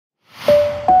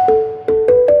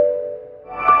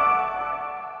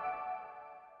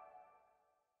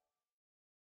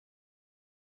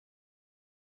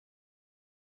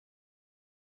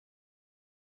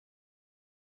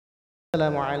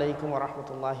السلام عليكم ورحمة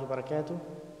الله وبركاته.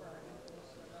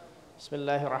 بسم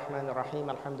الله الرحمن الرحيم.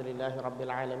 الحمد لله رب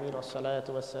العالمين والصلاة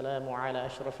والسلام على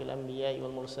أشرف الأنبياء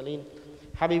والمرسلين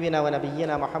حبيبنا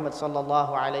ونبينا محمد صلى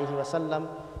الله عليه وسلم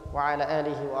وعلى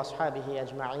آله وأصحابه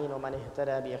أجمعين ومن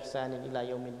اهتدى بإحسان إلى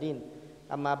يوم الدين.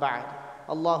 أما بعد،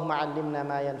 اللهم علمنا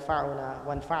ما ينفعنا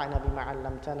وانفعنا بما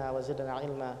علمتنا وزدنا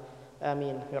علما.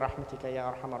 آمين برحمتك يا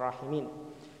أرحم الراحمين.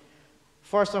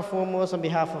 First and foremost, on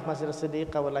behalf of Masjid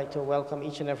As-Siddiq, I would like to welcome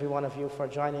each and every one of you for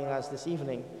joining us this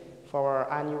evening for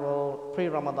our annual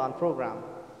pre-Ramadan program.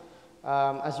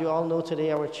 As you all know,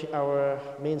 today our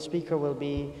main speaker will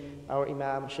be our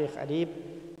Imam, Shaykh Adeeb.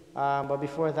 But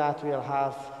before that, we'll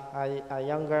have a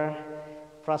younger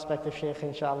prospective Shaykh,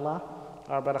 inshallah,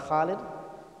 our brother Khalid.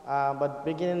 But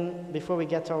before we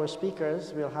get to our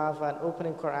speakers, we'll have an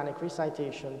opening Quranic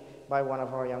recitation by one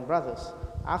of our young brothers.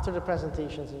 After the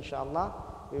presentations, inshallah,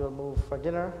 we will move for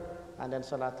dinner and then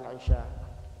Salat al-Isha.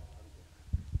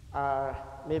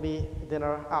 Maybe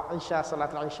dinner, Isha,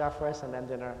 Salat al-Isha first and then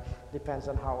dinner. Depends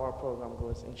on how our program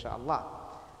goes, inshallah.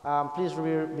 Please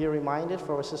be reminded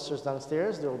for our sisters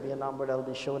downstairs, there will be a number that will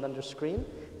be shown on the screen,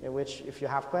 in which if you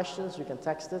have questions, you can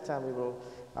text it and we will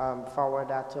forward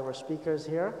that to our speakers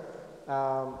here.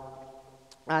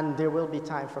 And there will be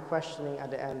time for questioning at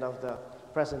the end of the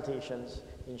presentations,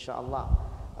 inshallah.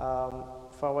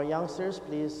 For our youngsters,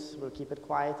 please, we'll keep it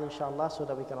quiet, inshallah, so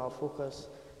that we can all focus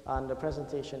on the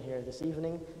presentation here this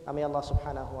evening. And may Allah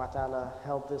subhanahu wa ta'ala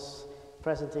help this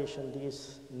presentation,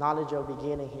 this knowledge I'll be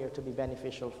gaining here to be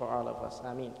beneficial for all of us.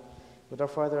 Ameen.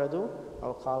 Without further ado,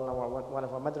 I'll call one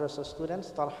of our madrasa students,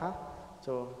 Talha,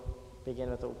 to begin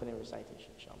with the opening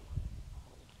recitation, inshallah.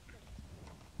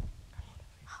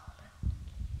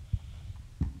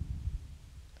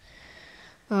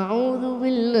 أعوذ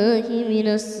بالله من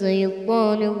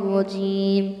الشيطان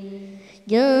الرجيم.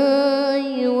 يا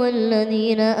أيها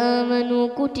الذين آمنوا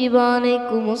كتب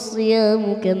عليكم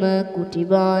الصيام كما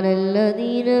كتب على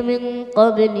الذين من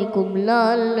قبلكم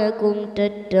لعلكم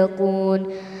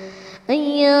تتقون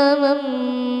أياما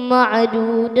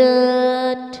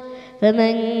معدودات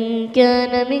فمن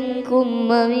كان منكم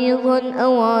مريضا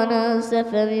أو على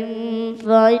سفر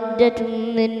فعدة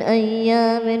من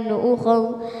أيام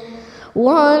أخر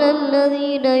وعلى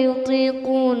الذين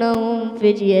يطيقونهم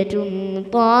فدية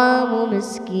طعام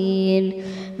مسكين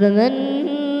فمن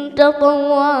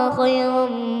تطوع خيرا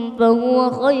فهو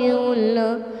خير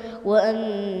له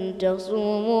وأن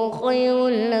تصوموا خير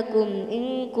لكم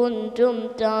إن كنتم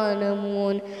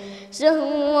تعلمون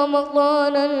شهر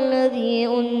رمضان الذي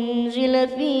أنزل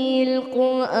فيه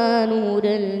القرآن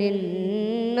هدى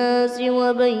للناس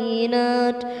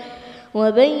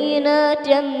وبينات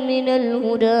من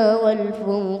الهدى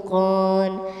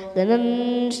والفرقان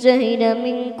فمن شهد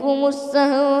منكم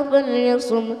الشهر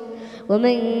فليصم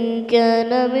ومن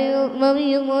كان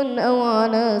مريضا أو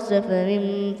على سفر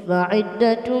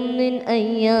فعدة من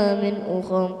أيام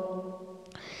أخر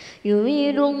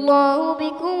يريد الله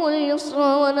بكم اليسر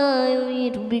ولا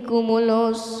يريد بكم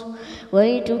العسر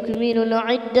ولتكملوا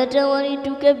العدة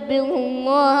ولتكبروا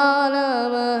الله على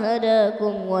ما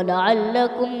هداكم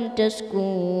ولعلكم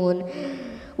تشكرون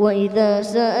وإذا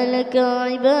سألك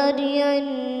عبادي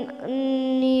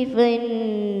عني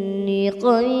فإني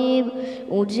قريب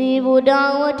أجيب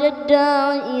دعوة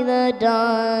الداع إذا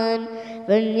دعان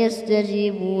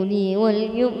فليستجيبوا لي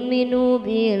وليؤمنوا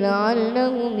بي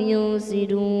لعلهم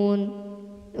يرشدون.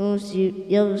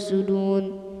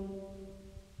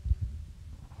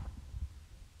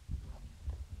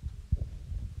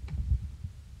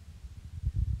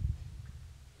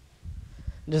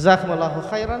 Jazakumullahu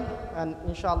khairan. And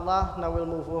inshallah, now we'll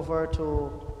move over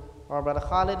to our brother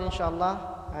Khalid, inshallah,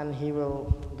 and he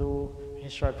will do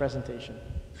his short presentation.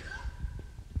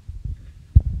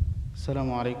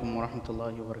 Assalamu alaikum wa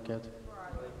rahmatullahi wa barakatuh.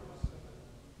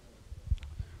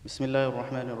 Bismillahir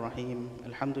Rahmanir Rahim.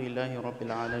 Alhamdulillahi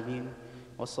Rabbil Alameen.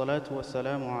 Wassalatu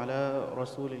wassalamu ala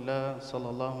Rasulillah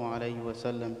sallallahu alayhi wa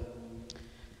sallam.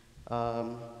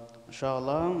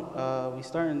 Inshallah, we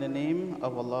start in the name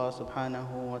of Allah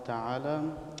subhanahu wa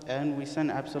ta'ala, and we send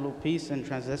absolute peace and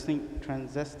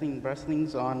transcending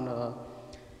blessings on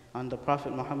the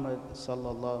Prophet Muhammad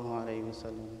sallallahu alayhi wa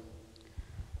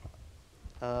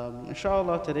sallam.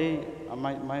 Inshallah, today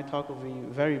my talk will be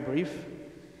very brief.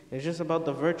 It's just about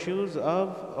the virtues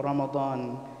of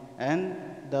Ramadan and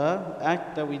the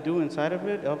act that we do inside of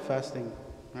it of fasting,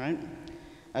 right?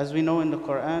 As we know in the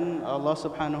Quran, Allah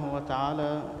subhanahu wa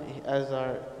ta'ala, as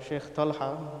our Shaykh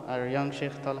Talha, our young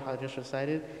Shaykh Talha just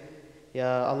recited,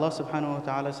 Allah subhanahu wa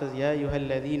ta'ala says, Ya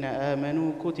ayyuhalladhina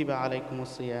amanu kutiba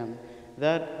alaykumus siyam.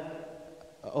 That,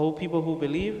 O people who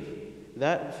believe,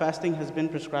 that fasting has been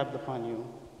prescribed upon you,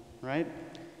 right?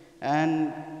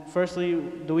 And firstly,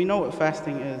 do we know what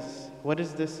fasting is? What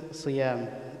is this siyam?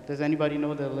 Does anybody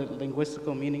know the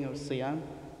linguistical meaning of siyam?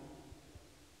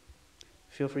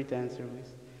 Feel free to answer, please.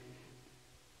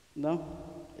 No?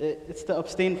 It's to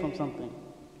abstain from something.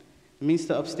 It means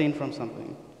to abstain from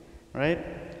something, right?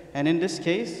 And in this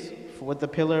case, with the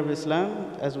pillar of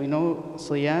Islam, as we know,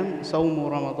 siyam, sawmu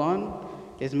Ramadan,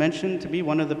 is mentioned to be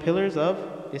one of the pillars of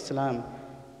Islam.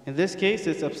 In this case,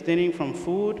 it's abstaining from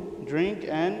food, drink,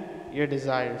 and your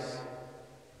desires,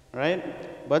 right?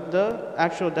 But the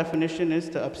actual definition is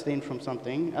to abstain from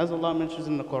something. As Allah mentions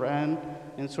in the Quran,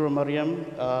 in Surah Maryam,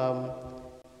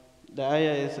 the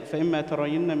ayah is فَإِمَّا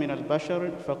تَرَيِنَّ مِنَ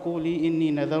الْبَشَرِ فَقُولِي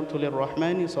إِنِّي نَذَرْتُ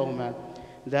لِلرَّحْمَنِ صَوْمًا.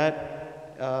 That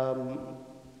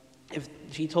if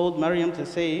she told Maryam to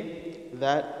say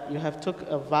that you have took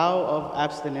a vow of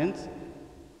abstinence,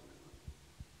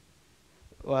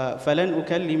 فَلَنْ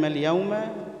أُكَلِّمَ الْيَوْمَ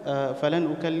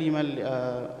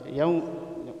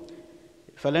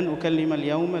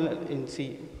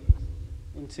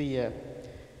إِنْسِيًّا.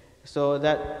 So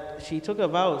that she took a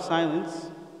vow of silence,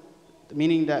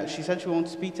 meaning that she said she won't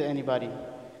speak to anybody.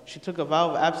 She took a vow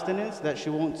of abstinence that she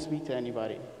won't speak to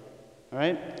anybody,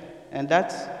 right? And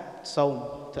that's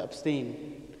sawm, to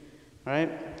abstain, right?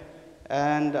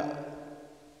 And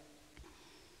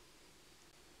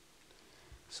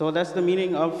so that's the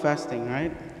meaning of fasting,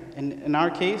 right? In our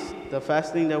case, the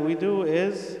fasting that we do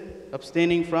is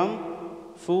abstaining from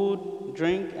food,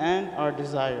 drink, and our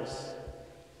desires.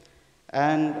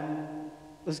 And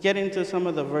let's get into some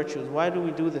of the virtues. Why do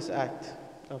we do this act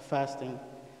of fasting?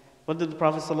 What did the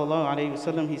Prophet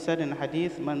ﷺ, he said in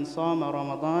hadith, "Man sama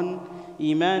Ramadan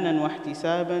imanan wa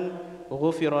ihtisaban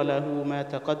ghufira lahu ma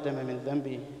taqaddama min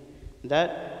dhanbi."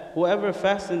 That whoever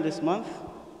fasts in this month,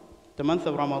 the month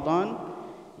of Ramadan,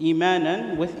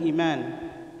 imanan, with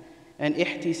iman, and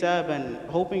ihtisaban,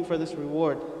 hoping for this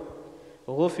reward,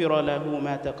 ghufira lahu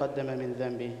ma taqaddama min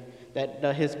dhanbi,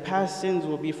 that his past sins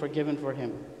will be forgiven for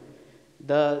him.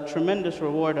 The tremendous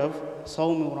reward of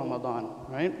Sawm Ramadan,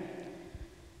 right?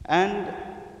 And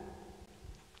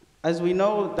as we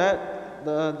know that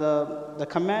the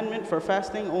commandment for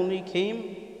fasting only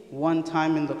came one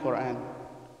time in the Quran.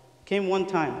 Came one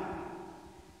time,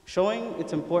 showing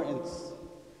its importance.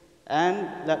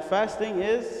 And that fasting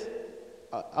is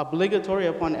obligatory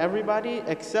upon everybody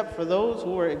except for those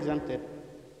who were exempted,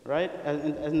 right? As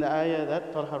in the ayah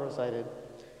that Talha recited.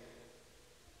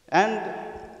 And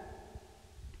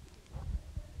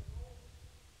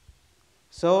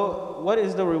so, what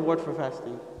is the reward for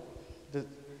fasting?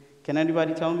 Can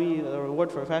anybody tell me the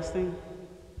reward for fasting?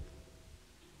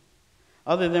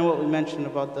 Other than what we mentioned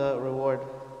about the reward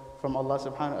from Allah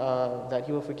subhanahu that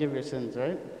He will forgive your sins,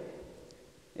 right?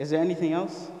 Is there anything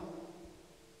else?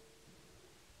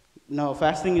 No,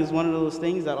 fasting is one of those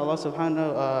things that Allah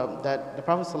subhanahu that the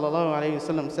Prophet sallallahu alaihi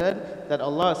wasallam said, that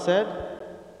Allah said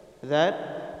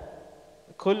that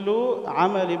Kullu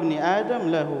amal ibn Adam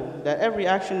lahu, that every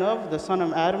action of the son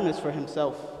of Adam is for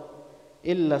himself.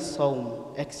 Illa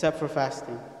sawm, except for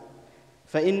fasting.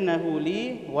 فَإِنَّهُ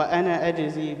لِي وَأَنَا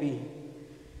أَجْزِي بِهِ.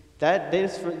 That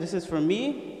this is for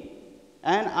me,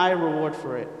 and I reward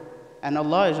for it. And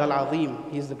Allah is Al-Azim,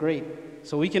 He is the Great.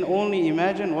 So we can only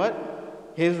imagine what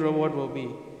His reward will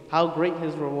be, how great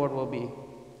His reward will be.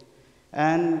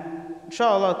 And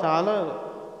inshallah ta'ala,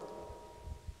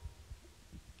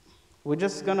 we're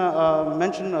just gonna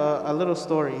mention a little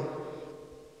story,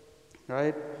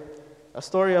 right? A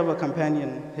story of a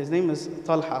companion. His name is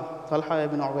Talha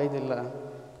ibn Ubaidillah,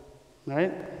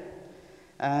 right?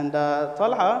 And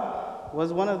Talha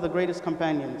was one of the greatest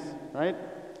companions, right?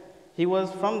 He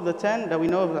was from the 10 that we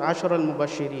know of, the Ashar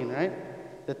al-Mubashirin, right?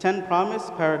 The 10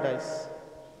 promised paradise.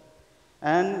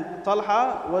 And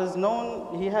Talha was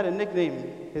known, he had a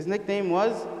nickname. His nickname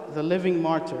was the living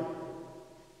martyr.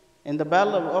 In the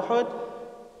Battle of Uhud,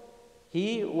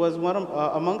 he was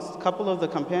amongst a couple of the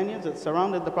companions that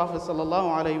surrounded the Prophet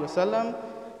ﷺ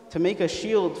to make a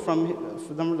shield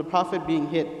from the Prophet being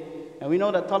hit. And we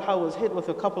know that Talha was hit with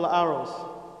a couple of arrows.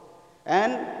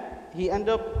 And he ended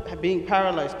up being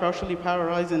paralyzed, partially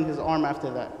paralyzed in his arm after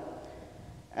that.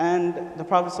 And the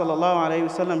Prophet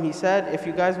ﷺ, he said, if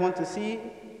you guys want to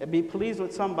be pleased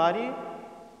with somebody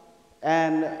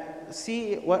and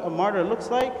see what a martyr looks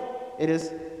like, it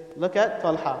is look at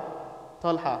Talha.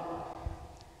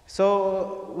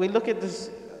 So we look at this,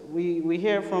 we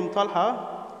hear from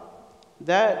Talha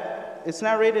that it's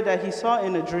narrated that he saw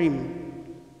in a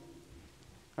dream,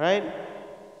 right?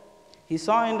 He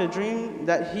saw in the dream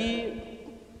that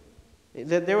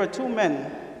there were two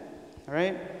men,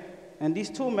 right? And these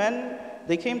two men,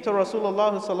 they came to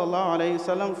Rasulullah sallallahu alayhi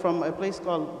wasallam from a place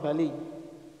called Bali.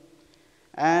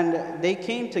 And they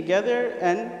came together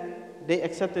and they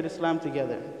accepted Islam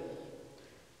together.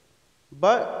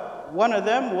 But one of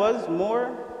them was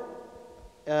more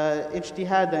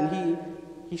ijtihad, and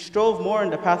he strove more in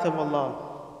the path of Allah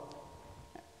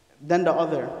than the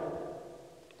other.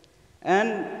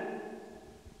 And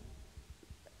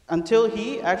until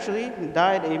he actually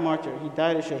died a martyr, he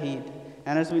died a shaheed.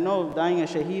 And as we know, dying a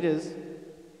shaheed is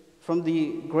from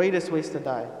the greatest ways to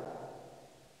die.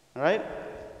 Right?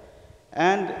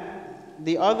 And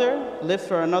the other lived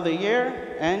for another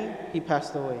year and he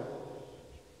passed away.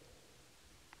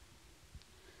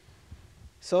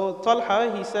 So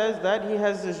Talha, he says that he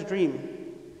has this dream.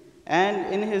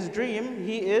 And in his dream,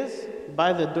 he is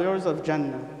by the doors of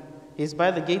Jannah. He's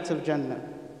by the gates of Jannah.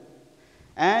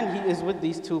 And he is with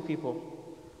these two people.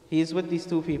 He is with these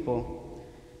two people.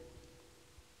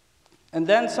 And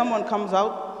then someone comes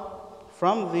out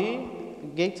from the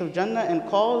gates of Jannah and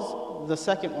calls the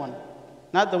second one.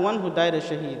 Not the one who died as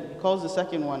shaheed. He calls the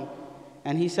second one.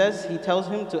 And he tells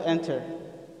him to enter.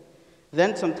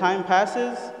 Then some time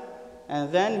passes,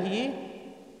 and then he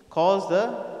calls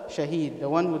the shaheed, the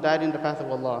one who died in the path of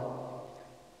Allah.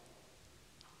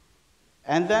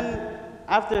 And then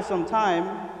after some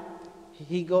time,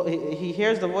 he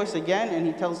hears the voice again, and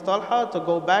he tells Talha to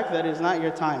go back, that is not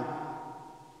your time.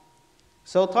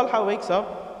 So Talha wakes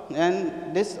up,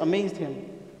 and this amazed him.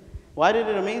 Why did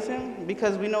it amaze him?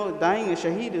 Because we know dying a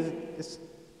shaheed is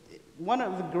one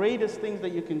of the greatest things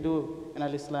that you can do in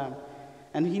Al-Islam.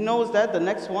 And he knows that the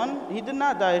next one, he did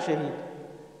not die a shaheed.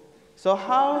 So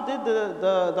how did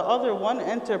the other one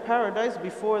enter paradise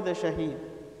before the shaheed?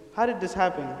 How did this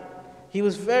happen? He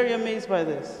was very amazed by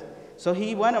this. So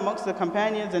he went amongst the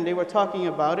companions and they were talking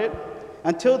about it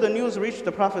until the news reached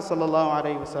the Prophet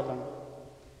ﷺ.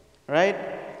 Right?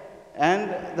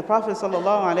 And the Prophet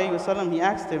ﷺ, he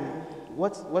asked him,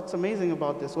 what's amazing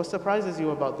about this? What surprises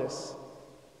you about this?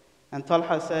 And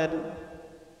Talha said,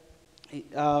 the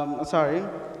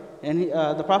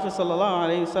Prophet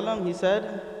ﷺ, he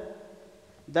said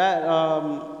that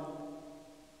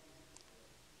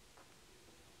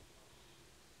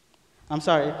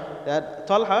that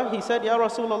Talha, he said, Ya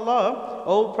Rasulullah,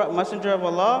 O Messenger of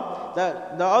Allah,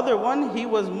 that the other one,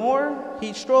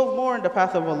 he strove more in the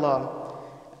path of Allah.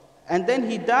 And then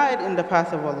he died in the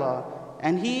path of Allah.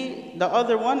 And the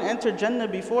other one entered Jannah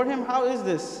before him. How is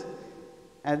this?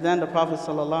 And then the Prophet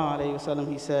ﷺ,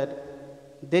 he said,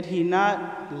 did he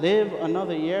not live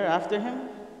another year after him?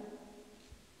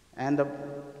 And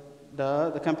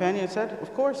the companion said,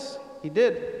 of course, he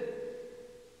did.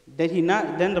 Did he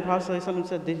not? Then the Prophet ﷺ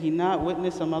said, did he not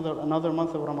witness another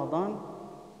month of Ramadan?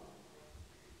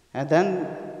 And then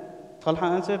Talha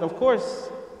answered, of course.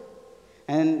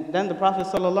 And then the Prophet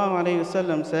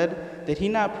ﷺ said, did he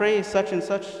not pray such and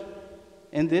such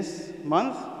in this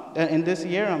month, in this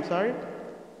year,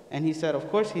 And he said, of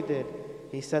course he did.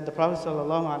 He said, the Prophet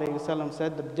ﷺ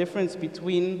said, the difference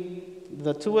between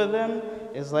the two of them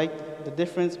is like the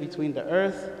difference between the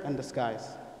earth and the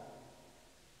skies.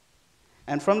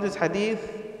 And from this hadith,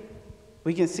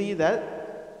 we can see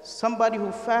that somebody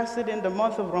who fasted in the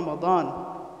month of Ramadan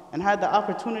and had the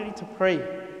opportunity to pray,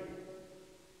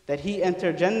 that he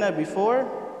entered Jannah before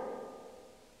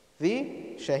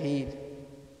the shaheed.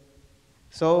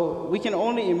 So we can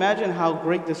only imagine how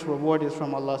great this reward is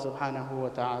from Allah subhanahu wa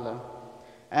ta'ala.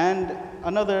 And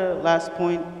another last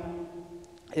point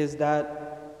is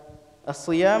that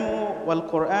as-siyamu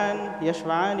wal-Qur'an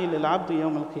yashfa'ani lil-'abdi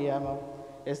yawm al-qiyamah,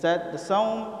 is that the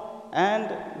Sawm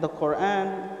and the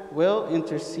Qur'an will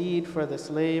intercede for the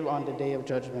slave on the Day of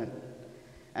Judgment.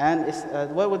 And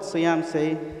what would Siyam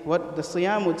say? What the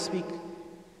Siyam would speak,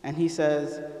 and he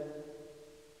says,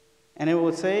 and it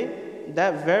would say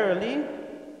that verily,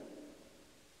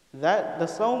 that the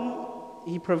Sawm,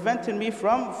 he prevented me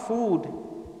from food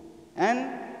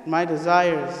and my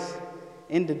desires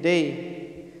in the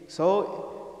day.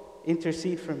 So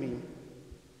intercede for me.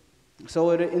 So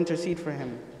it would intercede for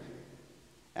him.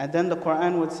 And then the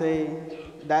Quran would say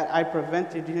that I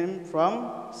prevented him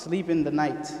from sleep in the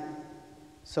night.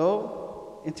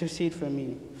 So intercede for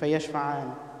me.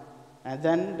 فَيَشْفَعَانِ. And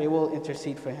then they will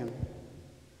intercede for him.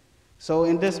 So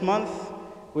in this month,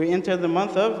 we enter the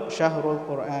month of Shahrul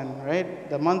Quran, right?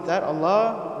 The month that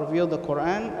Allah revealed the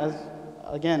Quran, as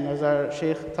our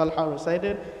Shaykh Talha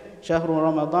recited, شهر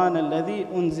رمضان الذي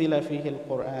أنزل فيه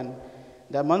القرآن.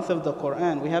 The month of the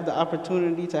Quran, we have the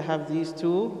opportunity to have these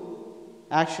two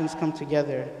actions come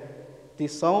together, the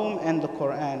Sawm and the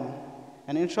Quran.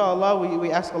 And inshallah, we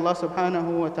ask Allah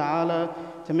subhanahu wa ta'ala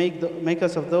to make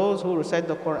us of those who recite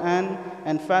the Quran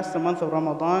and fast the month of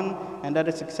Ramadan, and that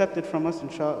it's accepted from us,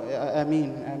 inshallah.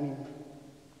 Ameen, ameen.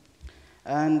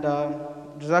 And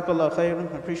Jazakallah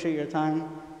khair, I appreciate your time.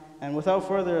 And without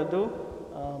further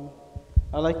ado,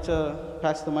 I'd like to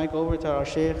pass the mic over to our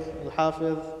Shaykh,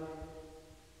 Al-Hafiz,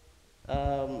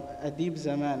 Adeeb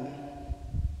Zaman.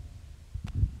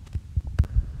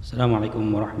 Assalamu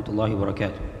alaikum wa rahmatullahi wa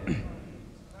barakatuh.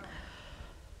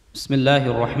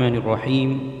 Bismillahir Rahmanir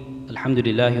Rahim.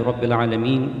 Alhamdulillahi Rabbil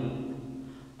Alameen.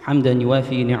 Hamdan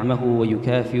yuwafi ni'mahu wa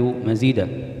yukafi'u mazida.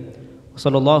 Wa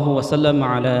sallallahu wa sallam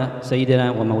ala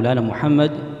Sayyidina wa Maulana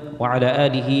Muhammad wa ala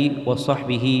alihi wa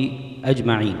sahbihi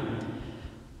ajma'een.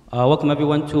 Welcome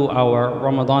everyone to our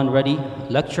Ramadan Ready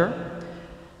lecture.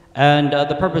 And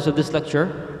the purpose of this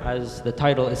lecture, as the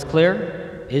title is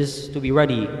clear, is to be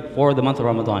ready for the month of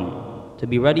Ramadan. To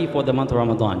be ready for the month of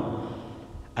Ramadan.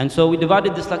 And so we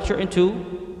divided this lecture into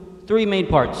three main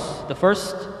parts. The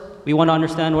first, we want to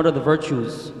understand what are the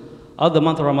virtues of the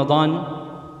month of Ramadan,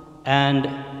 and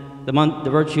the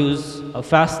virtues of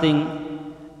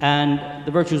fasting, and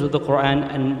the virtues of the Quran,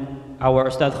 and our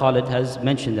Ustad Khalid has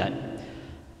mentioned that.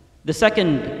 The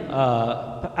second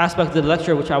aspect of the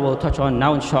lecture, which I will touch on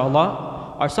now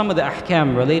inshallah, are some of the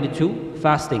ahkam related to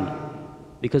fasting.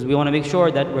 Because we want to make sure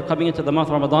that we're coming into the month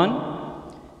of Ramadan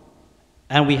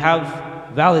and we have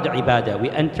valid ibadah. We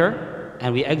enter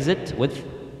and we exit with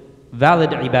valid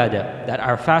ibadah, that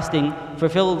our fasting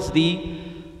fulfills the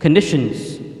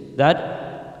conditions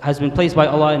that has been placed by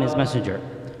Allah and His Messenger.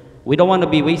 We don't want to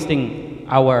be wasting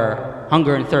our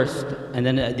hunger and thirst, and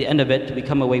then at the end of it we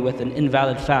come away with an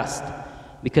invalid fast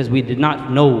because we did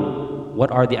not know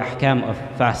what are the ahkam of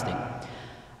fasting.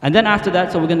 And then after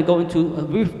that, so we're going to go into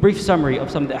a brief summary of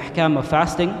some of the ahkam of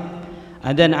fasting,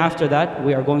 and then after that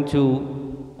we are going to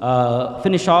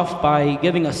finish off by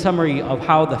giving a summary of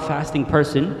how the fasting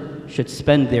person should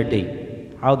spend their day.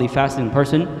 How the fasting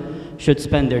person should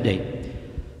spend their day.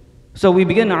 So we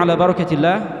begin ala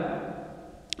barakatillah.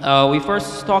 We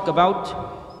first talk about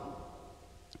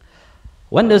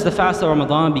when does the fast of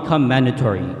Ramadan become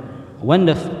mandatory? When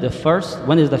does the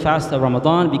fast of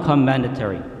Ramadan become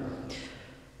mandatory?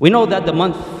 We know that the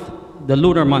month, the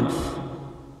lunar month,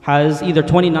 has either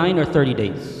 29 or 30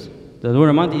 days. The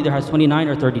lunar month either has 29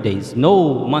 or 30 days.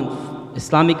 No month,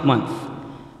 Islamic month,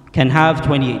 can have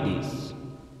 28 days.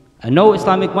 And no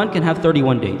Islamic month can have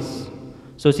 31 days.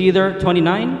 So it's either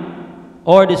 29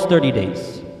 or it is 30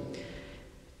 days.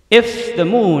 If the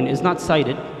moon is not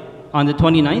sighted on the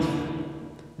 29th,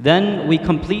 then we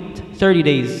complete 30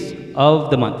 days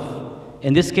of the month.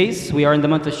 In this case, we are in the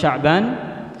month of Sha'ban,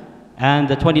 and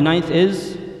the 29th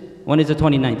is, when is the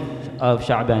 29th of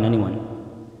Sha'ban, anyone?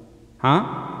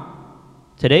 Huh?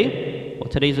 Today? Well,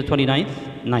 today is the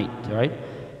 29th night, right?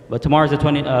 But tomorrow is the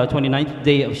 29th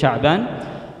day of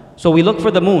Sha'ban. So we look for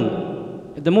the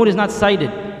moon. If the moon is not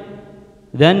sighted,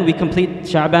 then we complete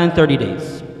Sha'ban 30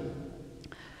 days.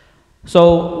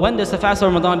 So when does the fast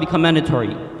of Ramadan become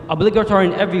mandatory? Obligatory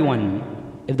on everyone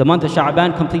if the month of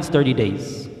Sha'ban completes 30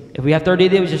 days. If we have 30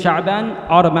 days of Sha'ban,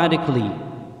 automatically,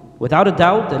 without a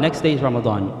doubt, the next day is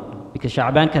Ramadan, because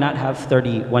Sha'ban cannot have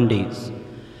 31 days.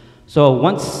 So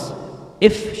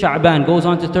if Sha'ban goes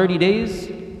on to 30 days,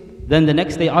 then the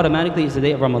next day automatically is the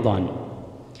day of Ramadan.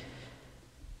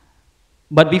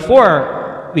 But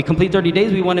before we complete 30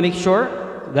 days, we want to make sure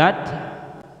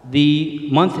that the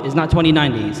month is not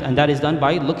 29 days, and that is done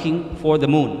by looking for the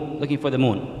moon.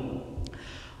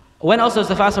 When else does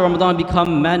the fast of Ramadan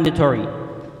become mandatory?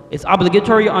 It's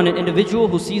obligatory on an individual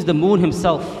who sees the moon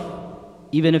himself,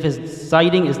 even if his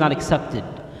sighting is not accepted.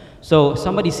 So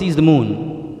somebody sees the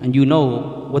moon, and you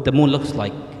know what the moon looks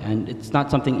like, and it's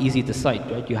not something easy to sight,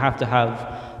 right? You have to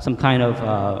have some kind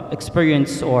of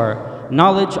experience or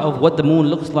knowledge of what the moon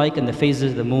looks like and the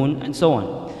phases of the moon and so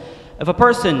on. If a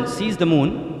person sees the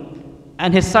moon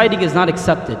and his sighting is not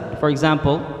accepted, for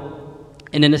example,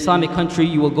 in an Islamic country,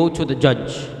 you will go to the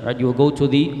judge, right? You will go to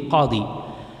the qadi,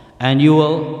 and you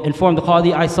will inform the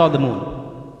qadi, I saw the moon.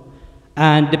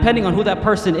 And depending on who that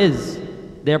person is,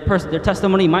 their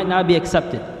testimony might not be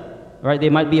accepted, right? They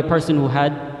might be a person who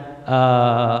had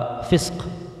fisq,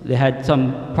 they had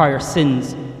some prior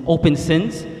sins, open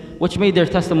sins, which made their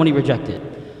testimony rejected.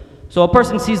 So a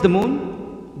person sees the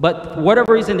moon, but for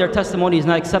whatever reason their testimony is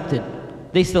not accepted,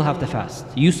 they still have to fast.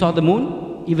 You saw the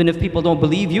moon, even if people don't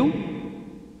believe you,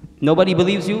 nobody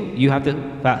believes you, you have to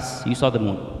fast. You saw the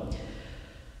moon.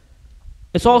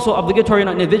 It's also obligatory on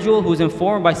an individual who is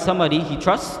informed by somebody he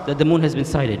trusts that the moon has been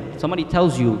sighted. Somebody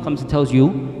comes and tells you,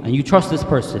 and you trust this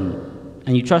person,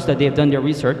 and you trust that they have done their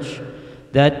research,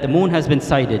 that the moon has been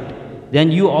sighted.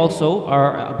 then you also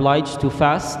are obliged to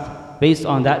fast based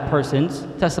on that person's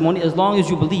testimony, as long as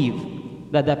you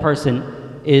believe that that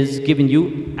person is giving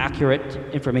you accurate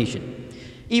information.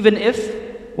 Even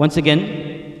if, once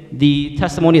again, the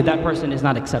testimony of that person is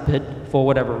not accepted for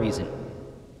whatever reason.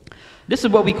 This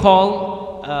is what we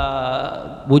call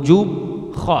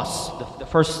wujub khas. The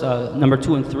first, number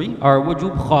 2 and 3 are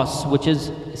wujub khas, which is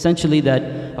essentially that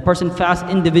a person fasts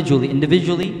individually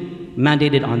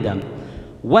mandated on them.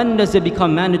 When does it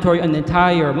become mandatory on the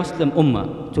entire Muslim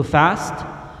ummah to fast?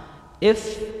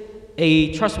 If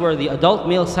a trustworthy adult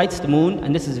male sights the moon,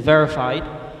 and this is verified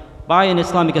by an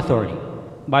Islamic authority,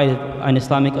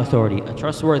 a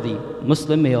trustworthy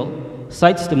Muslim male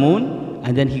sights the moon,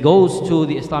 and then he goes to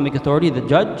the Islamic authority, the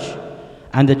judge,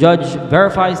 and the judge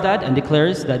verifies that and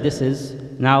declares that this is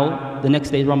now the next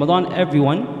day of Ramadan.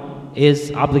 Everyone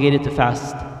is obligated to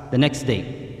fast the next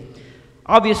day.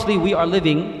 Obviously, we are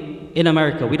living in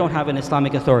America. We don't have an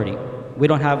Islamic authority. We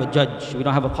don't have a judge. We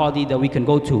don't have a qadi that we can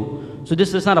go to. So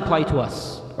this does not apply to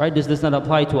us, right? This does not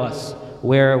apply to us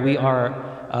where we are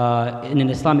in an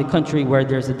Islamic country where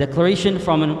there's a declaration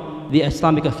from the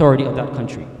Islamic authority of that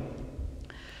country.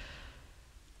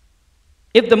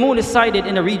 If the moon is sighted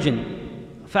in a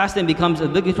region, fasting becomes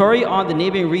obligatory on the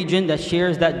neighboring region that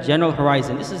shares that general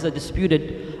horizon. This is a disputed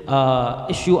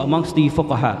issue amongst the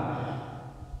fuqaha.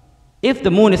 If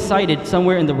the moon is sighted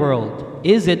somewhere in the world,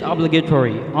 is it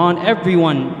obligatory on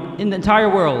everyone in the entire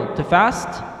world to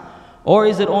fast? Or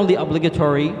is it only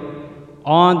obligatory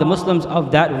on the Muslims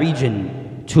of that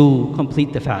region to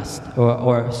complete the fast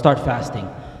or start fasting?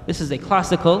 This is a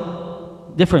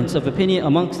classical difference of opinion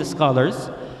amongst the scholars,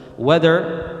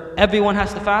 whether everyone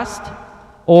has to fast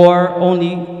or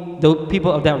only the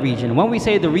people of that region. When we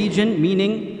say the region,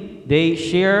 meaning they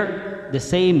share the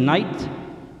same night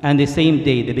and the same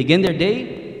day. They begin their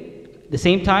day the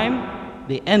same time,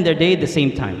 they end their day the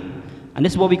same time. And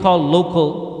this is what we call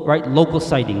local, right? Local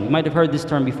sighting. You might have heard this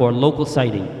term before, local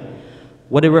sighting.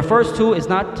 What it refers to is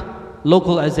not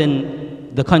local as in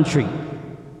the country,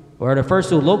 or it refers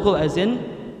to local as in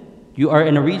you are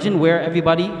in a region where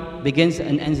everybody begins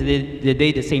and ends the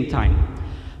day the same time.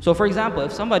 So for example,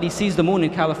 if somebody sees the moon in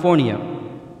California,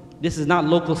 this is not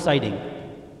local sighting,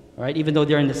 right? Even though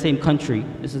they're in the same country,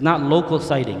 this is not local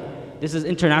sighting. This is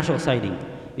international sighting,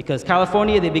 because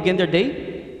California, they begin their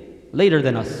day later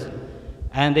than us,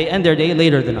 and they end their day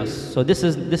later than us. So this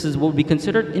is what would be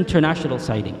considered international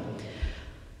sighting.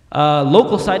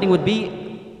 Local sighting would be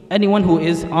anyone who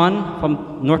is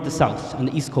from north to south, on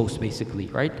the East Coast basically,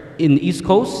 right? In the East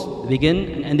Coast, they begin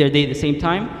and end their day at the same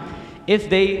time.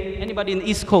 If anybody in the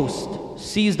East Coast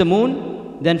sees the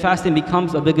moon, then fasting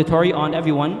becomes obligatory on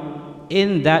everyone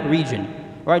in that region.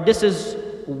 Right? This is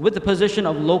with the position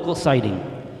of local sighting.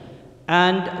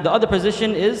 And the other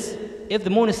position is, if the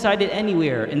moon is sighted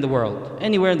anywhere in the world,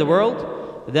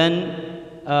 then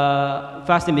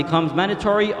fasting becomes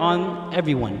mandatory on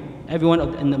everyone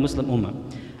in the Muslim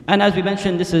Ummah. And as we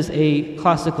mentioned, this is a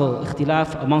classical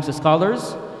ikhtilaf amongst the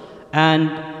scholars. And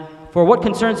for what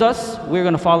concerns us, we're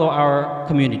going to follow our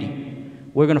community.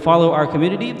 We're going to follow our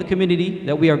community. The community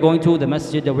that we are going to, the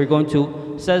masjid that we're going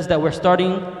to, says that we're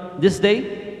starting this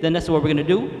day, then that's what we're going to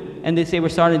do. And they say we're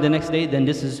starting the next day, then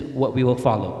this is what we will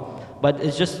follow. But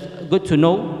it's just good to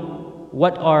know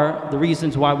what are the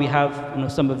reasons why we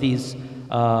have some of these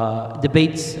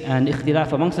debates and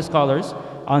ikhtilaf amongst the scholars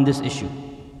on this issue.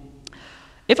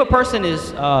 If a person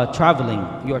is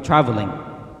traveling, you are traveling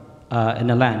in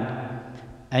a land,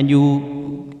 and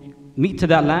you meet to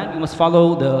that land, you must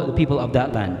follow the people of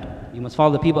that land. You must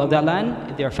follow the people of that land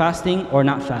if they are fasting or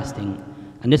not fasting.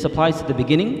 And this applies to the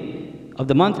beginning of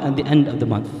the month and the end of the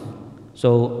month.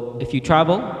 So if you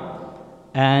travel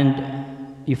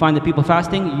and you find the people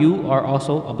fasting, you are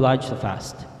also obliged to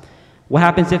fast. What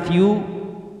happens if you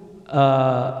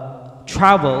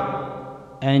travel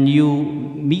and you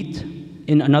meet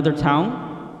in another town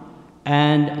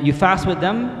and you fast with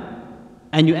them,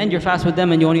 and you end your fast with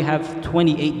them and you only have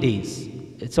 28 days.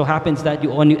 It so happens that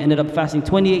you only ended up fasting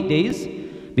 28 days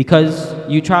because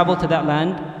you traveled to that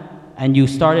land and you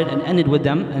started and ended with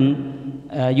them,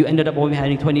 and you ended up only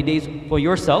having 20 days for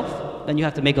yourself, then you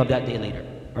have to make up that day later,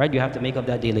 right? You have to make up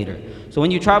that day later. So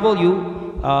when you travel,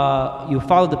 you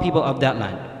follow the people of that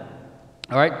land,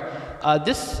 all right?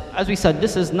 This, as we said,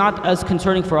 this is not as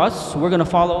concerning for us. We're going to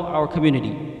follow our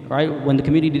community, right? When the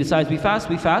community decides we fast,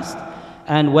 we fast.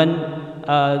 And when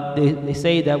they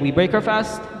say that we break our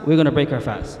fast, we're going to break our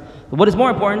fast. But what is more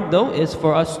important, though, is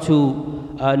for us to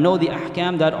know the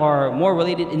ahkam that are more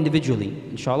related individually,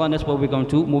 inshallah, and that's what we're going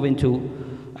to move into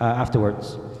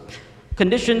afterwards.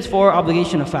 Conditions for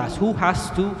obligation of fast. Who has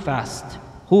to fast?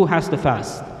 Who has to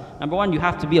fast? Number one, you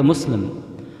have to be a Muslim.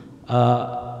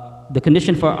 The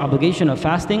condition for obligation of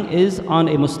fasting is on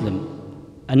a Muslim.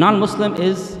 A non-Muslim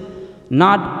is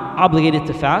not obligated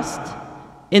to fast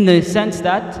in the sense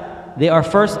that they are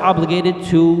first obligated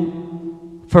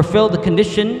to fulfill the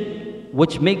condition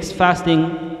which makes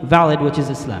fasting valid, which is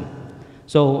Islam.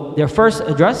 So they're first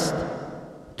addressed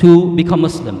to become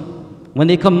Muslim. When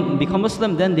they become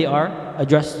Muslim, then they are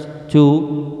addressed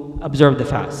to observe the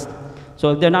fast.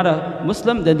 So if they're not a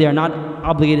Muslim, then they are not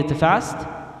obligated to fast.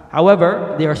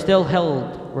 However, they are still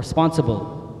held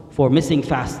responsible for missing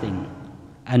fasting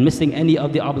and missing any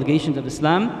of the obligations of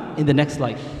Islam in the next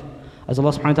life. As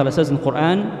Allah subhanahu wa ta'ala says in the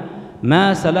Quran,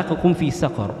 مَا سَلَكَكُمْ فِي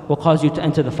سَقَرٍ, what caused you to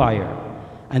enter the fire?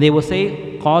 And they will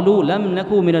say, قَالُوا لَمْ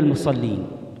نَكُوا مِنَ الْمُصَلِّينَ.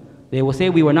 They will say,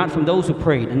 we were not from those who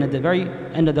prayed. And at the very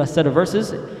end of the set of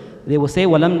verses, they will say,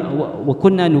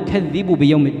 وَكُنَّا نُكَذِّبُ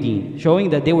بِيَوْمِ الدِّينِ, showing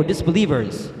that they were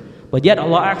disbelievers. But yet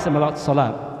Allah asks them about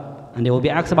salah. And they will be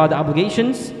asked about the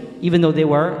obligations, even though they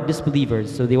were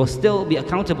disbelievers. So they will still be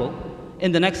accountable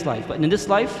in the next life. But in this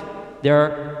life,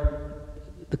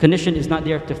 the condition is not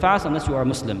there to fast unless you are a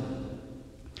Muslim.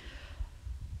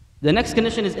 The next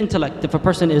condition is intellect. If a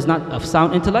person is not of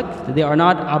sound intellect, they are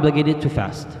not obligated to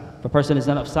fast. If a person is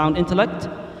not of sound intellect,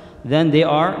 then they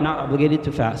are not obligated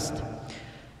to fast.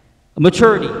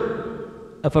 Maturity.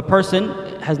 If a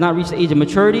person has not reached the age of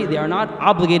maturity, they are not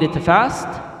obligated to fast,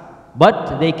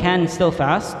 but they can still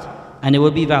fast, and it will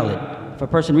be valid. If a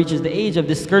person reaches the age of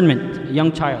discernment, a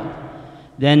young child,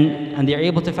 and they are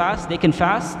able to fast, they can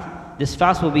fast. This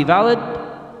fast will be valid,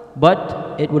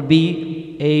 but it would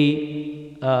be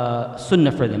a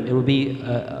sunnah for them. It will be,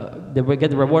 they will get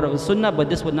the reward of the sunnah,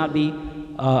 but this would not be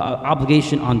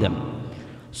obligation on them.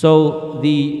 So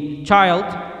the child,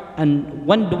 and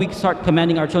when do we start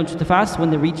commanding our children to fast? When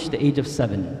they reach the age of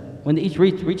 7. When they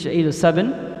reach the age of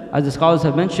 7, as the scholars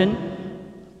have mentioned,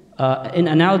 in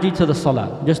analogy to the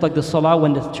salah, just like the salah,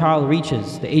 when the child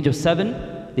reaches the age of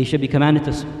 7, they should be commanded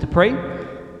to pray.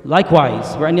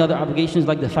 Likewise, for any other obligations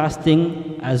like the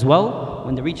fasting as well,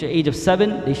 when they reach the age of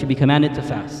 7, they should be commanded to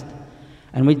fast.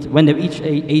 And when they reach the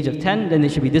age of 10, then they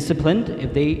should be disciplined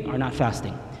if they are not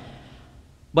fasting.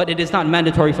 But it is not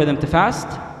mandatory for them to fast,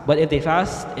 but if they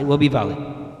fast, it will be valid.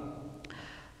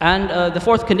 And the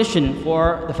fourth condition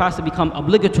for the fast to become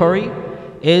obligatory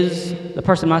is the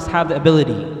person must have the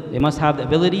ability. They must have the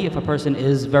ability. If a person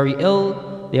is very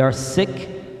ill, they are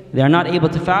sick, they are not able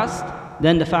to fast,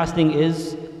 then the fasting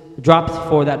is dropped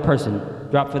for that person.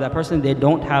 Dropped for that person, they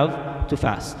don't have to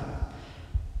fast.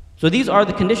 So these are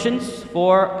the conditions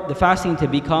for the fasting to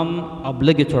become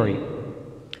obligatory.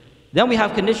 Then we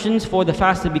have conditions for the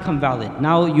fast to become valid.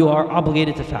 Now you are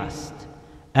obligated to fast.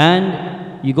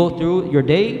 And you go through your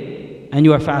day and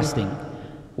you are fasting.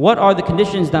 What are the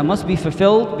conditions that must be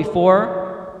fulfilled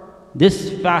before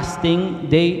this fasting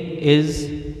day is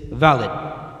valid?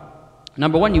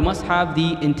 Number one, you must have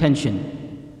the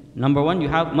intention. Number one,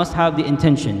 must have the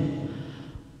intention.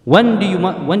 When do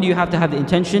you have to have the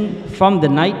intention? From the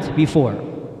night before.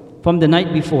 From the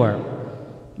night before,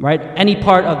 right? Any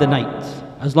part of the night.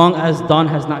 As long as dawn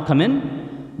has not come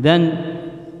in,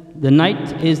 then the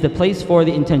night is the place for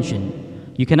the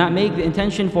intention. You cannot make the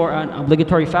intention for an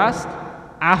obligatory fast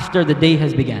after the day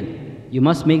has begun. You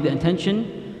must make the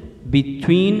intention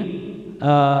between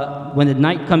when the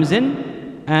night comes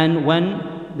in and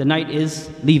when the night is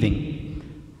leaving.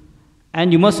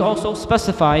 And you must also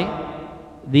specify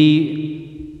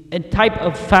the type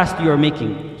of fast you are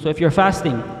making. So if you're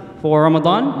fasting for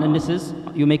Ramadan, then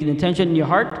you make an intention in your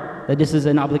heart that this is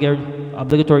an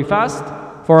obligatory fast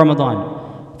for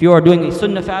Ramadan. If you are doing a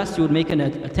sunnah fast, you would make an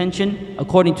intention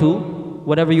according to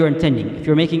whatever you're intending. If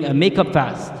you're making a makeup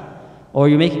fast, or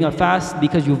you're making a fast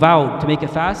because you vowed to make a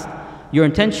fast, your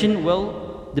intention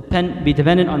will be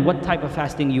dependent on what type of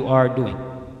fasting you are doing.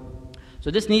 So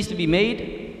this needs to be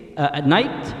made at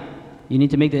night. You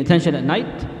need to make the intention at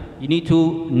night. You need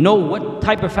to know what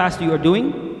type of fast you are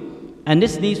doing. And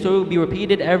this needs to be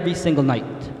repeated every single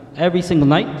night. Every single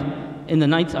night in the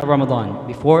nights of Ramadan.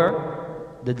 Before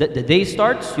the day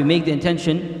starts, you make the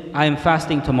intention, I am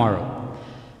fasting tomorrow.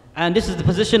 And this is the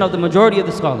position of the majority of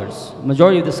the scholars.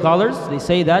 Majority of the scholars, they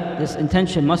say that this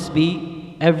intention must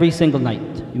be every single night.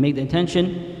 You make the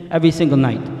intention every single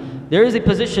night. There is a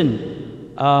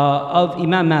position of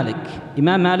Imam Malik.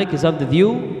 Imam Malik is of the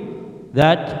view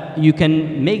that you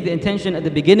can make the intention at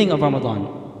the beginning of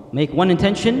Ramadan. Make one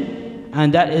intention,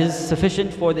 and that is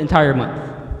sufficient for the entire month.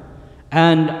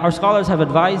 And our scholars have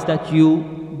advised that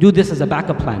you do this as a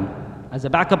backup plan. As a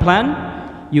backup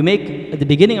plan, you make at the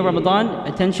beginning of Ramadan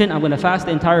intention, I'm going to fast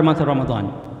the entire month of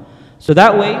Ramadan. So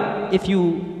that way, if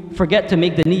you forget to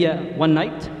make the niyyah one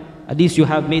night, at least you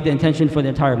have made the intention for the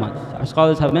entire month. Our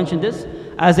scholars have mentioned this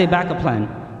as a backup plan,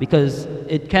 because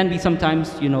it can be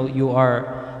sometimes, you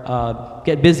are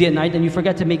get busy at night and you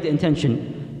forget to make the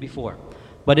intention before.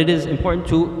 But it is important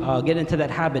to get into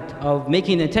that habit of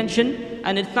making the intention,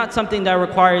 and it's not something that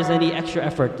requires any extra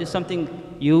effort. It's something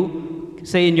you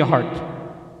say in your heart,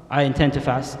 I intend to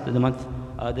fast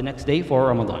the next day for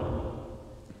Ramadan.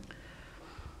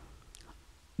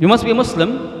 You must be a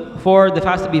Muslim for the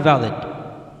fast to be valid.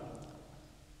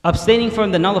 Abstaining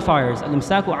from the nullifiers,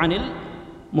 al-imsaku anil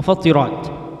mufattirat.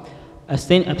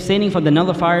 Abstaining from the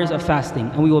nullifiers of fasting,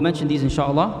 and we will mention these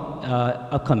inshallah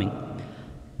upcoming.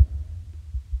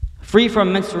 Free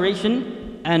from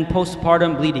menstruation and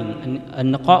postpartum bleeding,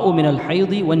 an-naqa'u min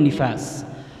al-haydi wan-nifas.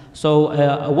 So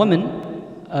a woman,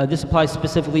 this applies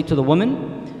specifically to the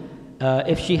woman,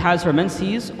 if she has her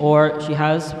menses or she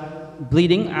has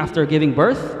bleeding after giving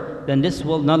birth, then this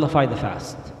will nullify the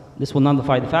fast. This will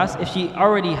nullify the fast. If she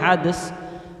already had this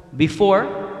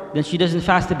before, then she doesn't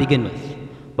fast to begin with.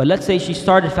 But let's say she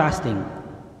started fasting.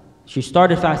 She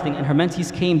started fasting and her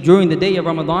menses came during the day of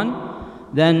Ramadan,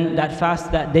 then that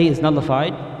fast that day is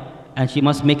nullified and she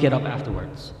must make it up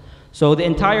afterwards. So the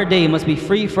entire day must be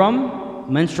free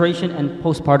from menstruation and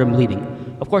postpartum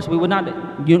bleeding. Of course, we would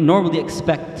not normally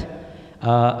expect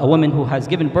a woman who has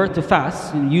given birth to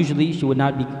fast. Usually she would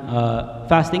not be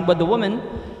fasting, but the woman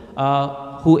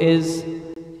who is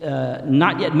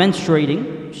not yet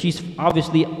menstruating, she's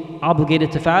obviously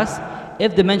obligated to fast.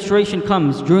 If the menstruation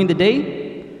comes during the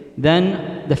day,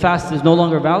 then the fast is no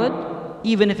longer valid,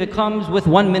 even if it comes with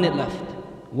 1 minute left.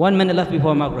 1 minute left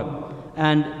before Maghrib,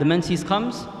 and the menses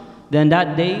comes, then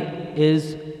that day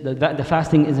is, the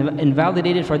fasting is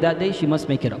invalidated for that day. She must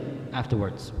make it up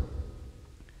afterwards.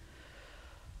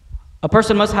 A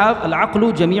person must have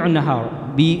al-aqlu jami'un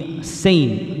nahar, be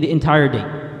sane the entire day.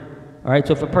 All right,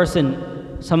 so if a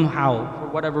person somehow, for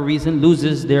whatever reason,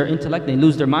 loses their intellect, they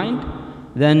lose their mind,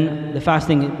 then the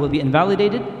fasting will be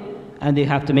invalidated and they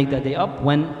have to make that day up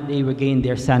when they regain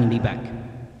their sanity back.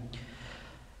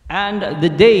 And the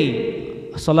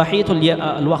day, salahiyatul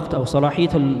al-waqt or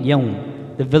salahiyatul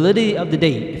yawm, the validity of the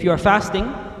day. If you are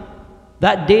fasting,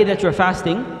 that day that you're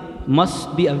fasting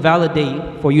must be a valid day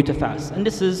for you to fast. And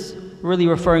this is really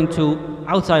referring to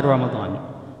outside Ramadan.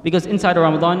 Because inside of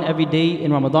Ramadan, every day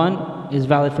in Ramadan is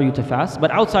valid for you to fast.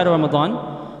 But outside of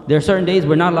Ramadan, there are certain days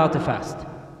we're not allowed to fast,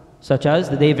 such as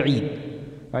the day of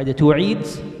Eid. Right? The 2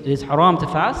 Eids, it is haram to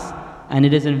fast, and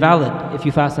it is invalid if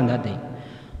you fast on that day.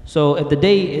 So if the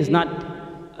day is not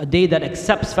a day that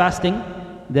accepts fasting,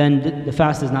 then the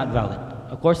fast is not valid.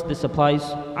 Of course, this applies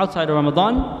outside of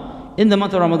Ramadan. In the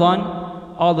month of Ramadan,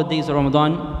 all the days of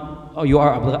Ramadan, you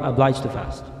are obliged to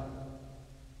fast.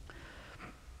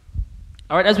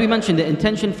 All right, as we mentioned, the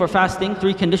intention for fasting,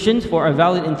 3 conditions for a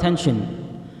valid intention.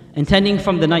 Intending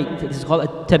from the night, this is called a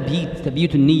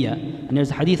tabyitun niyya. And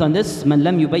there's a hadith on this, man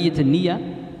lam yubayyit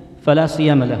niyya fala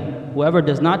siyama lahu. Whoever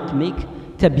does not make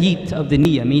tabyit of the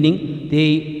niyya, meaning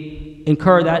they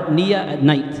incur that niyya at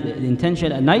night, the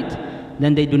intention at night,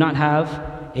 then they do not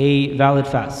have a valid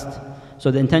fast.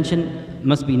 So the intention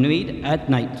must be made at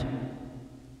night.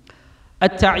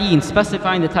 At-ta'yin,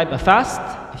 specifying the type of fast.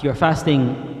 If you're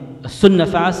fasting a sunnah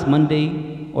fast,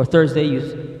 Monday or Thursday,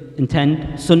 you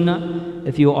intend sunnah.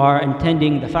 If you are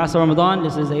intending the fast of Ramadan,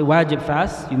 this is a wajib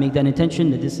fast. You make that intention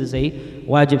that this is a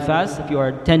wajib fast. If you are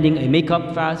intending a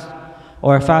make-up fast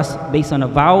or a fast based on a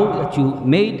vow that you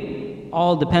made,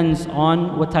 all depends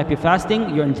on what type of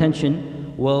fasting. Your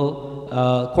intention will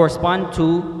correspond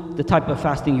to the type of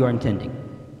fasting you are intending.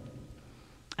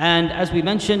 And as we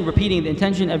mentioned, repeating the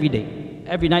intention every day.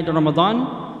 Every night of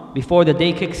Ramadan, before the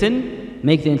day kicks in,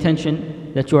 make the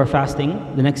intention that you are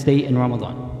fasting the next day in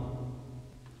Ramadan.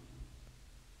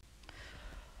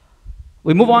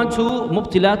 We move on to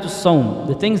mubtilatus sawm,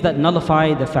 the things that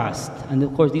nullify the fast. And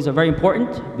of course, these are very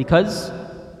important because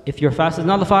if your fast is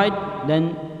nullified,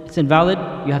 then it's invalid.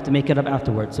 You have to make it up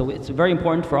afterwards. So it's very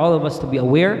important for all of us to be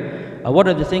aware of what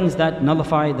are the things that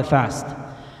nullify the fast.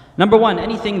 Number 1,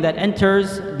 anything that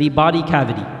enters the body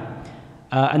cavity.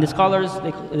 And the scholars,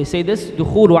 they say this,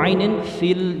 دخول عين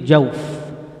في الجوف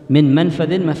من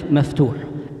منفذ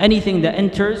مفتوح. Anything that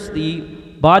enters the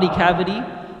body cavity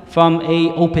from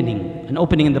an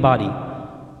opening in the body.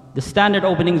 The standard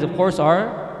openings, of course,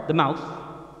 are the mouth,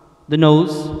 the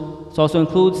nose. It also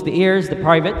includes the ears, the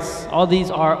privates. All these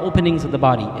are openings of the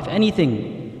body. If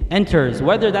anything enters,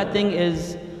 whether that thing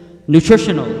is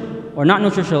nutritional or not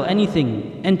nutritional,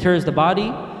 anything enters the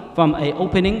body from an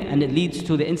opening and it leads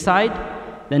to the inside,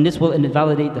 then this will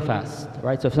invalidate the fast.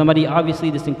 Right? So if somebody, obviously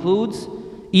this includes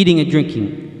eating and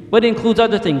drinking, but it includes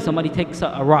other things. Somebody takes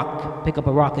a rock, pick up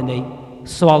a rock and they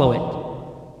swallow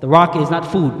it. The rock is not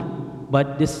food,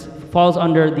 but this falls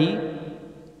under the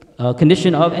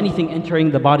condition of anything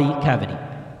entering the body cavity.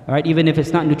 All right, even if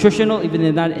it's not nutritional, even if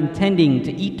it's not intending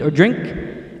to eat or drink,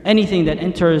 anything that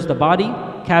enters the body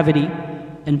cavity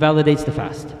invalidates the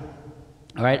fast.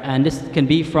 All right, and this can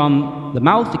be from the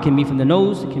mouth, it can be from the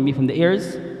nose, it can be from the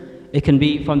ears, it can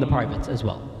be from the privates as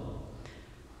well.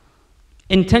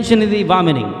 Intentionally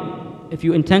vomiting. If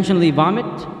you intentionally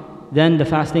vomit, then the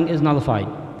fasting is nullified.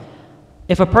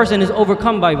 If a person is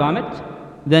overcome by vomit,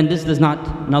 then this does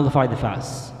not nullify the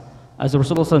fast. As the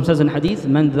Rasulullah says in hadith,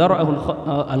 "Man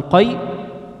dhara'ahu al-qay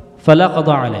fala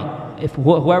qada alayh." If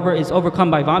whoever is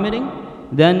overcome by vomiting,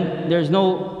 then there's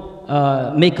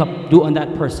no makeup due on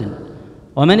that person.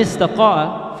 وَمَنِ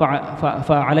اسْتَقَاءَ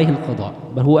فَعَلَيْهِ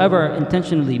الْقَضَاء. But whoever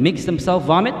intentionally makes themselves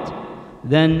vomit,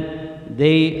 then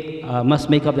they must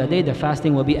make up that day. Their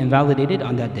fasting will be invalidated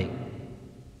on that day.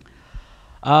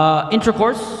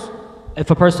 Intercourse. If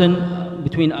a person,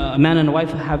 between a man and a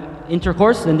wife, have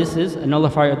intercourse, then this is a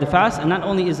nullifier of the fast. And not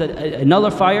only is it a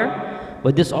nullifier,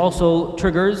 but this also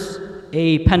triggers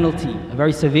a penalty, a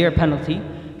very severe penalty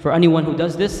for anyone who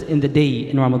does this in the day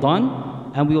in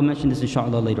Ramadan. And we will mention this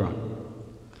inshallah later on.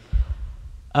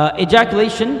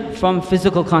 Ejaculation from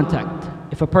physical contact.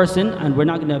 If a person, and we're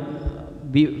not going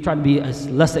to try to be as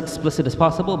less explicit as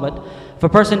possible, but if a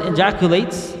person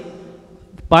ejaculates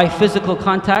by physical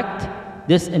contact,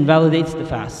 this invalidates the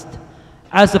fast.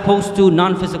 As opposed to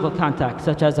non-physical contact,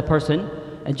 such as a person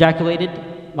ejaculated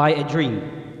by a dream,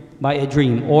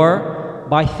 or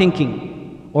by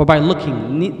thinking, or by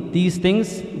looking. These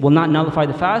things will not nullify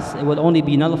the fast. It will only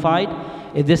be nullified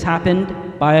if this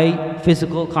happened by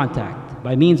physical contact,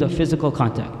 by means of physical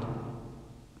contact.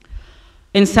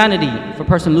 Insanity, if a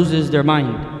person loses their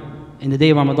mind in the day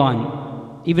of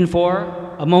Ramadan, even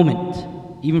for a moment,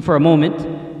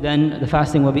 then the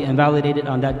fasting will be invalidated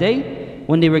on that day.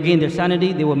 When they regain their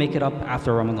sanity, they will make it up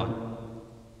after Ramadan.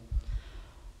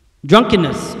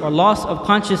 Drunkenness or loss of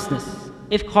consciousness,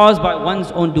 if caused by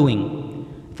one's own doing.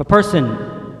 If a person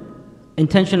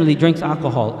intentionally drinks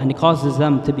alcohol and it causes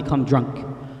them to become drunk,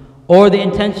 or they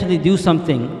intentionally do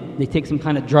something, they take some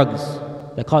kind of drugs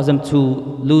that cause them to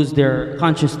lose their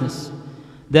consciousness,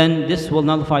 then this will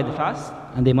nullify the fast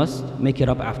and they must make it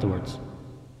up afterwards.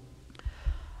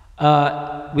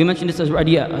 We mentioned this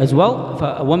already as well. If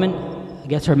a woman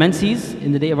gets her menses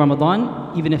in the day of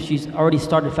Ramadan, even if she's already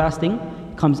started fasting,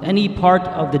 comes any part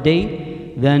of the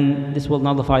day, then this will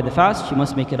nullify the fast. She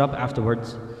must make it up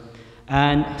afterwards.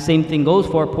 And same thing goes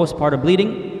for postpartum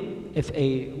bleeding. If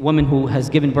a woman who has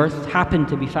given birth happened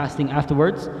to be fasting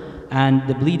afterwards and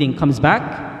the bleeding comes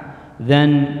back,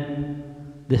 then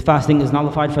the fasting is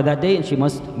nullified for that day and she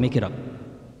must make it up.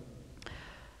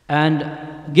 And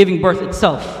giving birth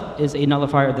itself is a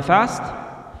nullifier of the fast.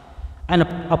 And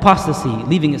apostasy,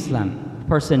 leaving Islam. A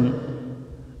person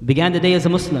began the day as a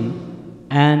Muslim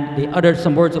and they uttered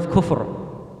some words of kufr.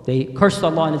 They cursed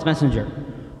Allah and His Messenger.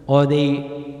 Or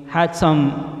they had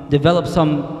developed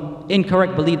some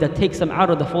incorrect belief that takes them out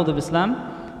of the fold of Islam.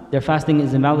 Their fasting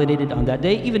is invalidated on that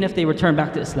day, even if they return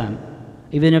back to Islam.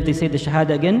 Even if they say the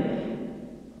Shahada again,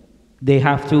 they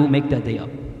have to make that day up.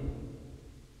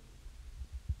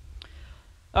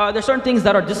 There are certain things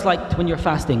that are disliked when you're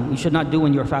fasting. You should not do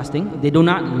when you're fasting. They do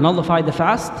not nullify the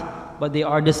fast, but they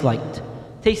are disliked.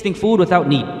 Tasting food without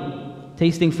need.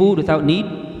 Tasting food without need,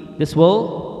 this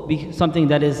will be something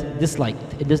that is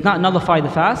disliked. It does not nullify the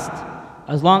fast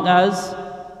as long as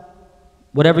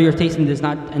whatever you're tasting does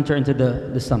not enter into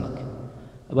the stomach.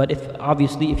 But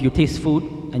obviously if you taste food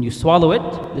and you swallow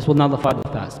it, this will nullify the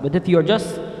fast. But if you're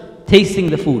just tasting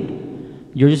the food,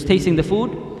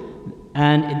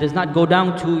 and it does not go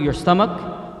down to your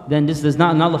stomach, then this does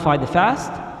not nullify the fast.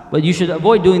 But you should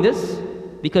avoid doing this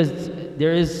because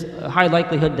there is a high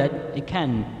likelihood that it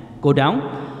can go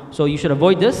down. So you should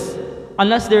avoid this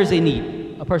unless there is a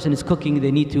need. A person is cooking,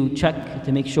 they need to check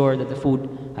to make sure that the food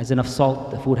has enough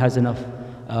salt, the food has enough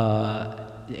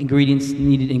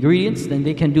needed ingredients, then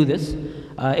they can do this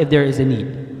if there is a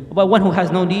need. But one who has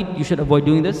no need, you should avoid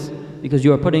doing this because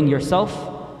you are putting yourself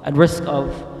at risk of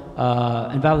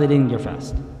invalidating your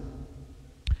fast.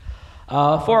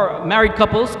 For married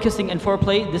couples, kissing and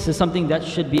foreplay, this is something that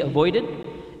should be avoided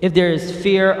if there is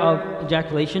fear of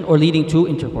ejaculation or leading to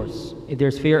intercourse. If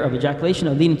there's fear of ejaculation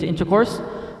or leading to intercourse,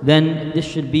 then this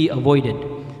should be avoided,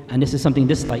 and this is something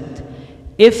disliked.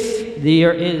 If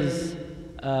there is,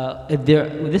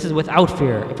 this is without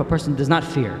fear, if a person does not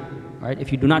fear, right?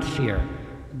 If you do not fear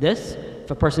this, if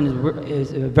a person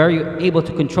is very able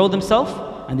to control themselves,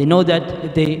 and they know that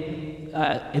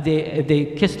if they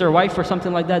kiss their wife or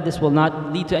something like that, this will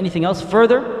not lead to anything else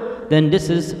further, then this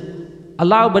is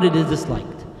allowed, but it is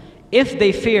disliked. If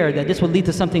they fear that this will lead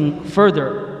to something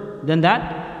further than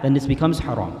that, then this becomes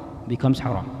haram.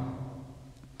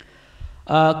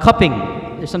 Cupping,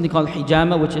 there's something called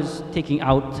hijama, which is taking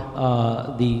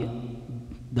out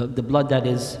the blood that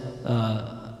is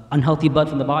unhealthy blood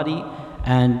from the body,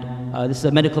 and this is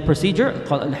a medical procedure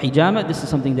called al-hijama. This is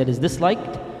something that is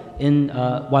disliked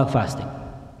while fasting,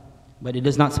 but it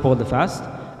does not spoil the fast,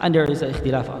 and there is an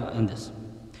ikhtilaf on this.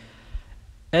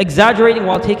 Exaggerating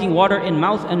while taking water in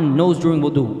mouth and nose during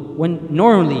wudu.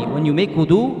 Normally, when you make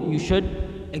wudu, you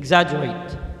should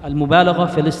exaggerate.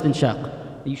 Al-mubalagha fil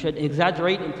istinshaq. You should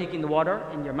exaggerate in taking the water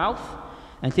in your mouth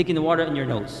and taking the water in your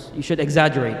nose. You should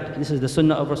exaggerate. This is the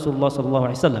sunnah of Rasulullah sallallahu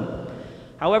alaihi wasallam.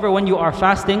 However, when you are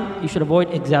fasting, you should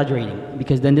avoid exaggerating,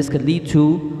 because then this could lead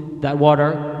to that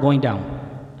water going down,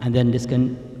 and then this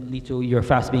can lead to your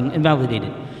fast being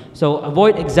invalidated. So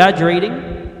avoid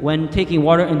exaggerating when taking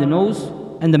water in the nose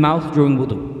and the mouth during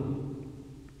wudu.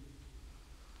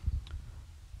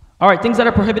 All right, things that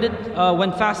are prohibited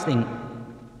when fasting.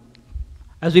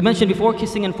 As we mentioned before,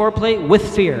 kissing and foreplay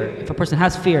with fear. If a person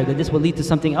has fear that this will lead to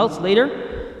something else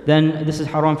later, then this is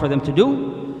haram for them to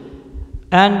do.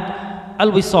 And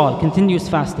al-wisal, continuous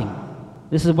fasting.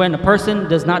 This is when a person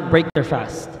does not break their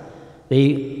fast.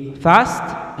 They fast,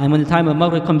 and when the time of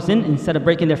Maghrib comes in, instead of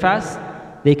breaking their fast,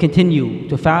 they continue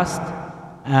to fast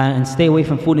and stay away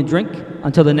from food and drink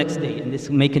until the next day. And this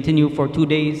may continue for 2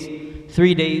 days,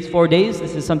 3 days, 4 days.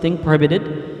 This is something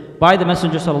prohibited by the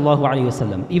Messenger sallallahu alaihi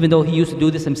wasallam, even though he used to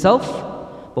do this himself.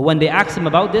 But when they asked him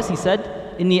about this, he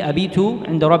said, "Inni abitu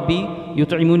inda Rabbi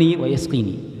yut'imuni wa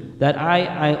yasqini." That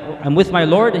I'm with my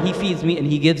Lord, and He feeds me and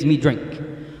He gives me drink.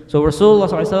 So Rasulullah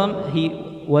sallallahu alaihi wasallam, he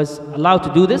was allowed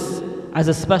to do this as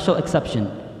a special exception,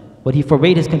 but he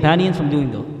forbade his companions from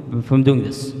doing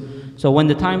this. So when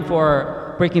the time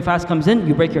for breaking fast comes in,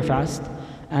 you break your fast,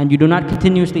 and you do not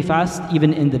continuously fast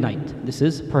even in the night. This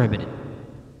is prohibited.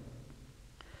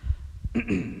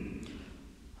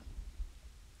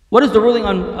 What is the ruling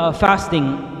on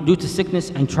fasting due to sickness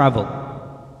and travel?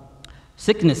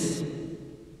 Sickness.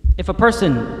 If a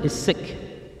person is sick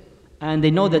and they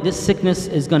know that this sickness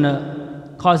is going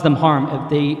to cause them harm if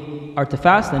they are to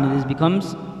fast, then it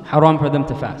becomes haram for them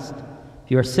to fast.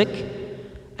 If you are sick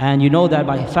and you know that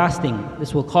by fasting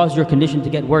this will cause your condition to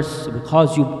get worse, it will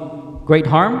cause you great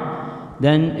harm,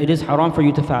 then it is haram for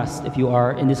you to fast if you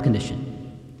are in this condition.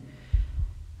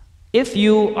 If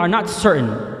you are not certain,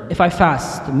 if I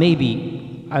fast,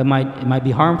 maybe it might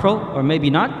be harmful or maybe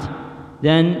not,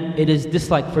 then it is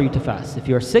disliked for you to fast. If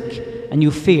you're sick and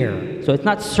you fear, so it's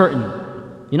not certain.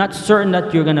 You're not certain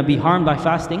that you're going to be harmed by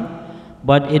fasting,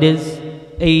 but it is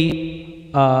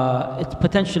it's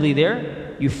potentially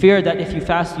there. You fear that if you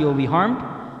fast you will be harmed,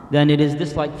 then it is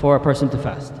disliked for a person to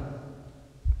fast.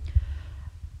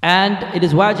 And it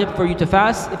is wajib for you to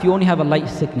fast if you only have a light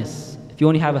sickness. If you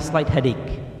only have a slight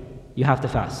headache, you have to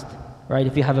fast, right?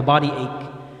 If you have a body ache,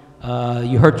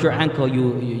 you hurt your ankle,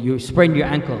 you sprained your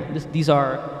ankle. These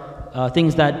are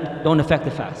things that don't affect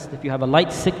the fast. If you have a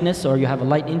light sickness or you have a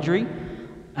light injury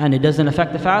and it doesn't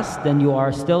affect the fast, then you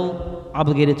are still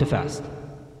obligated to fast.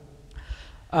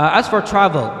 As for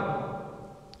traveling,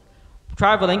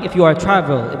 if you are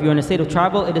in a state of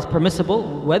travel, it is permissible,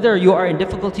 whether you are in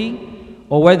difficulty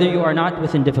or whether you are not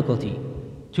within difficulty,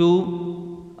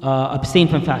 to abstain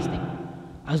from fasting,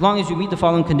 as long as you meet the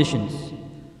following conditions.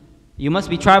 You must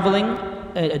be traveling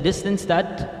at a distance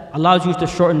that allows you to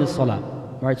shorten the salah,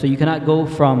 right? So you cannot go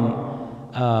from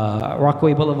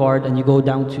Rockaway Boulevard and you go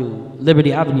down to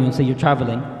Liberty Avenue and say you're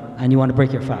traveling and you want to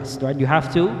break your fast, right? You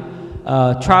have to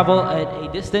travel at a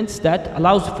distance that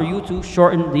allows for you to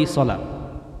shorten the salah.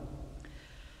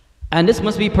 And this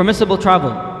must be permissible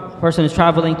travel. A person is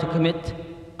traveling to commit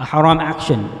a haram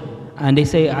action and they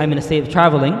say, I'm in a state of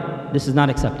traveling, this is not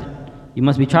accepted. You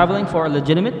must be traveling for a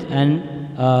legitimate and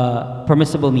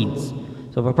permissible means.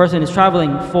 So if a person is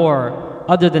traveling for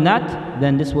other than that,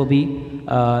 then this will be,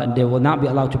 they will not be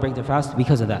allowed to break their fast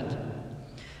because of that.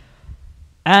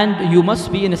 And you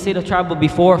must be in a state of travel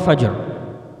before Fajr.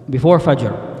 Before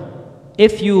Fajr.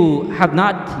 If you have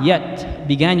not yet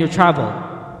began your travel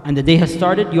and the day has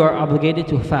started, you are obligated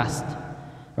to fast.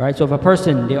 Right? So if a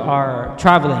person, they are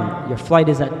traveling, your flight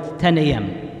is at 10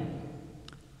 a.m.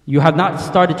 You have not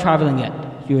started traveling yet.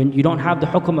 You don't have the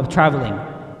hukum of traveling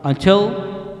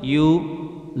until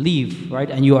you leave, right?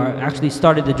 And you are actually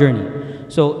started the journey.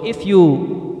 So if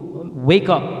you wake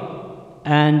up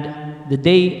and the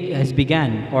day has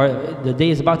begun, or the day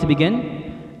is about to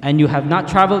begin, and you have not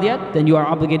traveled yet, then you are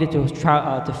obligated to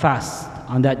fast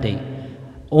on that day.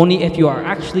 Only if you are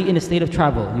actually in a state of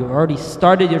travel, you already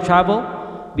started your travel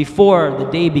before the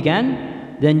day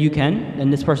began, then you can, then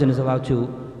this person is allowed to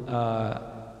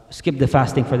skip the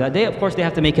fasting for that day. Of course, they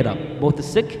have to make it up. Both the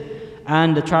sick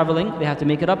and the traveling, they have to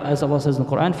make it up, as Allah says in the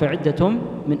Quran, فَعِدَّةٌ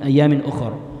مِنْ أَيَّامٍ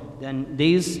أُخَرٍ. Then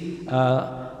days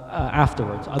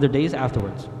afterwards, other days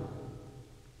afterwards.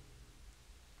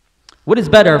 What is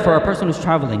better for a person who's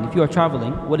traveling? If you are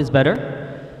traveling, what is better?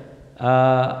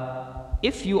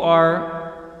 If you are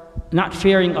not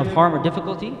fearing of harm or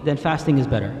difficulty, then fasting is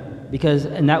better, because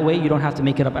in that way you don't have to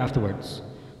make it up afterwards.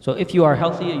 So if you are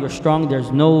healthy, you're strong,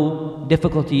 there's no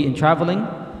difficulty in traveling,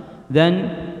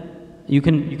 then you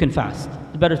can fast.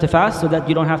 It's better to fast so that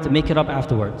you don't have to make it up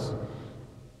afterwards.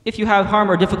 If you have harm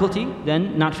or difficulty,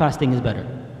 then not fasting is better.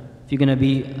 If you're going to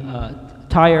be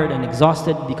tired and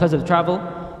exhausted because of travel,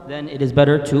 then it is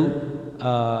better to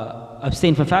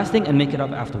abstain from fasting and make it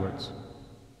up afterwards.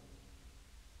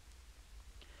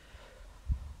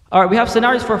 All right, we have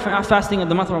scenarios for fasting in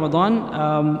the month of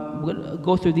Ramadan. We'll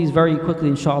go through these very quickly,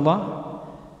 inshallah.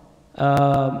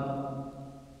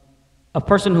 A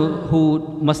person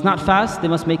who must not fast, they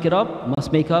must make it up,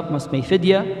 must pay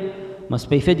fidya,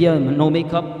 no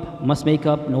makeup, must make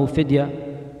up, no fidya,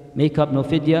 make up, no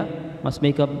fidya, must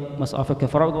make up, must offer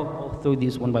kafara. We'll go through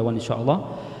these one by one,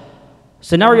 inshallah.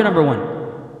 Scenario number one,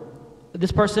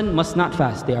 this person must not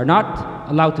fast. They are not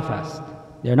allowed to fast.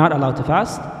 They are not allowed to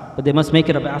fast, but they must make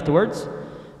it up afterwards.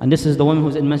 And this is the woman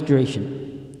who's in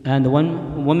menstruation and the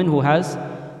woman who has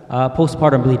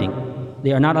postpartum bleeding.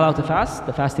 They are not allowed to fast.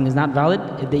 The fasting is not valid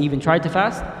if they even tried to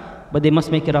fast, but they must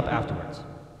make it up afterwards.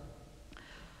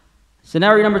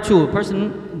 Scenario number two, a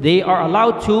person, they are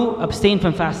allowed to abstain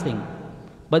from fasting,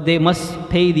 but they must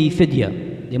pay the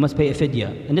fidya. They must pay a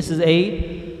fidya. And this is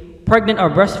a pregnant or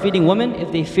breastfeeding woman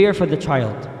if they fear for the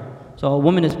child. So a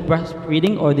woman is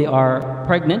breastfeeding or they are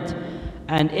pregnant,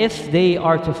 and if they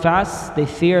are to fast, they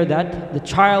fear that the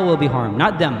child will be harmed,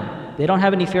 not them. They don't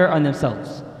have any fear on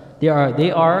themselves. They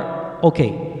are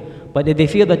okay. But if they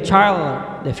fear the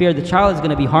child is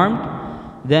going to be harmed,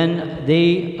 then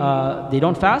they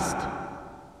don't fast.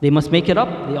 They must make it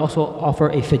up. They also offer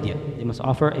a fidya. They must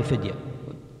offer a fidya,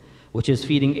 which is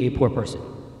feeding a poor person.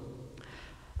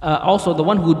 Also, the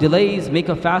one who delays make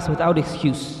a fast without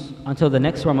excuse until the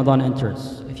next Ramadan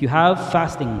enters. If you have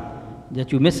fasting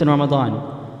that you miss in Ramadan,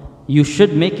 you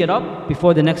should make it up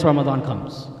before the next Ramadan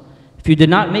comes. If you did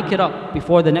not make it up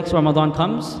before the next Ramadan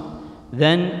comes,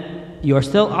 then you are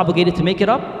still obligated to make it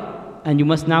up, and you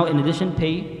must now, in addition,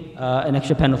 pay an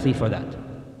extra penalty for that.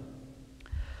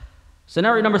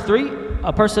 Scenario number three,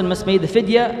 a person must pay the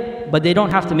fidya, but they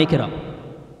don't have to make it up.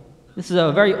 This is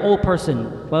a very old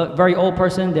person. Well, very old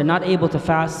person, they're not able to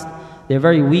fast. They're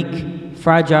very weak,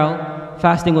 fragile.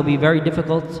 Fasting will be very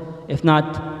difficult. If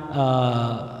not,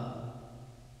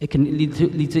 it can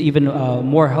lead to even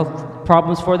more health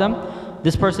problems for them.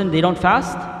 This person, they don't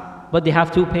fast, but they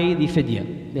have to pay the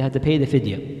fidya. They have to pay the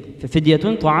fidya.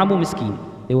 فَفِدْيَةٌ طَعَامُ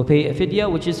مِسْكِينٌ. They will pay a fidya,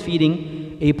 which is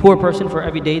feeding a poor person for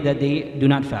every day that they do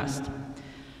not fast.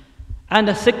 And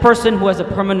a sick person who has a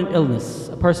permanent illness.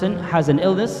 A person has an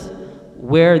illness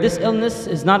where this illness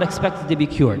is not expected to be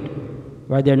cured.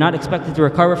 Right? They're not expected to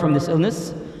recover from this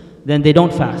illness, then they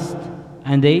don't fast.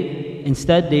 And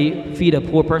instead they feed a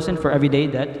poor person for every day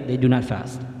that they do not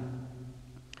fast.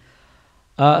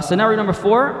 Scenario number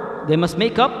four, they must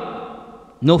make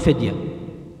up, no fidya.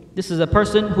 This is a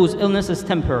person whose illness is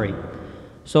temporary.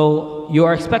 So you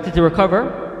are expected to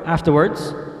recover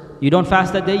afterwards. You don't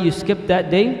fast that day, you skip that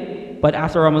day, but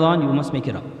after Ramadan you must make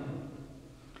it up.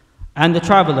 And the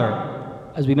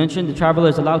traveler, as we mentioned, the traveler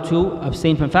is allowed to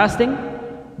abstain from fasting,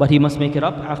 but he must make it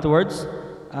up afterwards.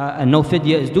 And no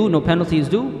fidya is due, no penalty is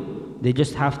due. They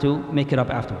just have to make it up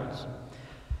afterwards.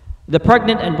 The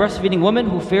pregnant and breastfeeding woman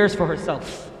who fears for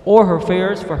herself, or her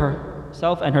fears for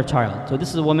herself and her child. So this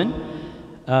is a woman,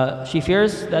 she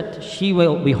fears that she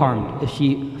will be harmed if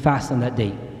she fasts on that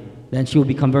day. Then she will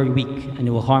become very weak and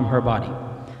it will harm her body.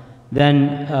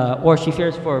 Then, or she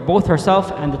fears for both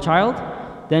herself and the child.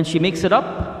 Then she makes it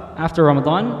up after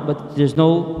Ramadan, but there's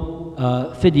no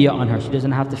fidya on her. She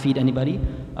doesn't have to feed anybody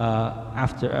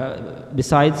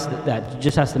besides that. She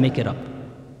just has to make it up.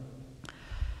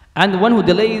 And the one who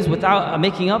delays without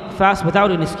making up, fast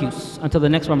without an excuse until the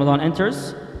next Ramadan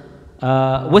enters,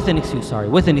 with an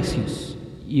excuse.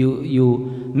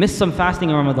 You missed some fasting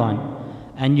in Ramadan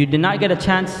and you did not get a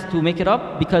chance to make it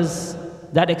up because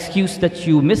that excuse that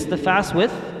you missed the fast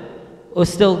with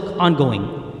was still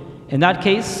ongoing. In that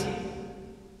case,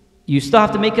 you still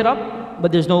have to make it up,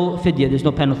 but there's no fidya, there's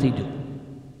no penalty due.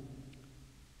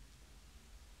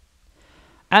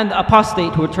 And the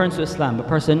apostate who returns to Islam, a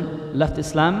person left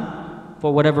Islam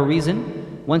for whatever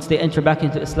reason, once they enter back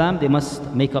into Islam, they must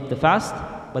make up the fast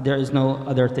but there is no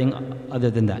other thing other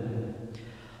than that.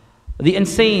 The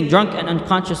insane, drunk, and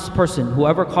unconscious person,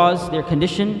 whoever caused their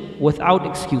condition without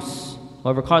excuse,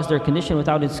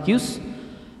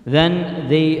 then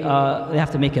they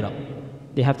have to make it up.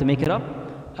 They have to make it up,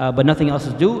 but nothing else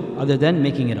is due other than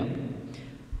making it up.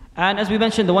 And as we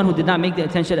mentioned, the one who did not make the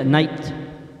intention at night,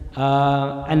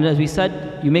 and as we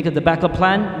said, you make it the backup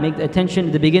plan, make the intention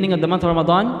at the beginning of the month of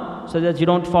Ramadan, so that you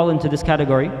don't fall into this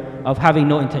category of having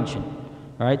no intention.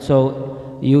 All right,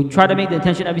 so you try to make the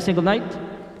intention every single night,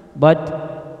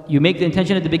 but you make the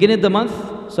intention at the beginning of the month,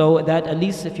 so that at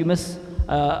least if you miss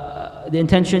the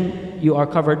intention, you are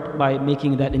covered by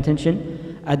making that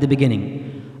intention at the beginning.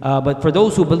 But for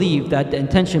those who believe that the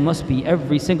intention must be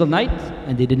every single night,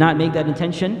 and they did not make that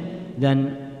intention,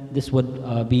 then this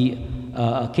would be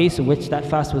a case in which that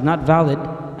fast was not valid,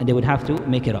 and they would have to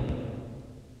make it up.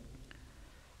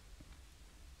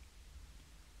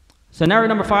 Scenario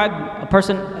number 5, a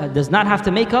person does not have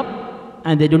to make up,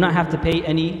 and they do not have to pay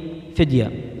any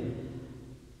fidya.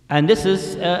 And this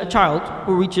is a child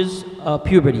who reaches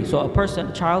puberty. So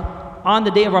a child, on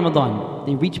the day of Ramadan,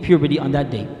 they reach puberty on that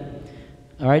day.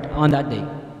 All right, on that day.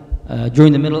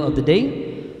 During the middle of the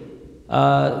day,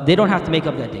 they don't have to make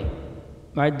up that day.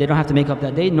 Right? They don't have to make up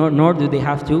that day, nor do they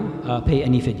have to pay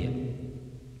any fidya.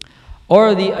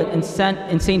 Or the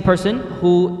insane person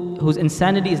whose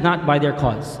insanity is not by their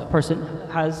cause. A person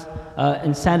has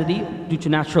insanity due to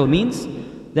natural means,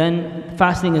 then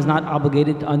fasting is not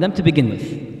obligated on them to begin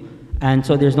with. And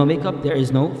so there's no makeup, there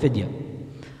is no fidya.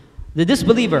 The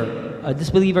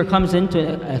disbeliever comes in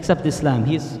to accept Islam.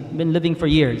 He's been living for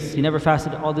years. He never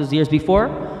fasted all those years before.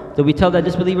 Do we tell that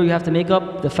disbeliever you have to make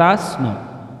up the fast? No.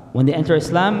 When they enter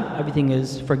Islam, everything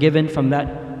is forgiven from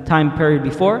that time period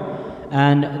before,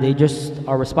 and they just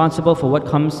are responsible for what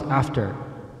comes after.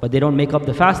 But they don't make up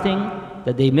the fasting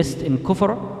that they missed in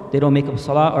kufr. They don't make up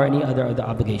salah or any other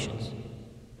obligations.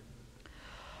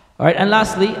 All right, and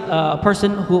lastly, a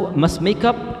person who must make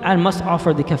up and must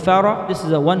offer the kafara. This is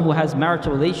the one who has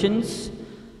marital relations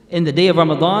in the day of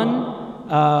Ramadan.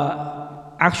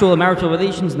 Actual marital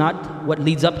relations, not what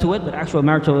leads up to it, but actual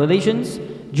marital relations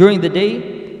during the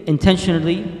day,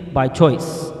 intentionally by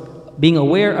choice, being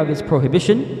aware of its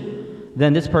prohibition.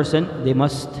 Then this person, they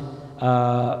must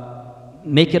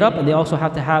make it up, and they also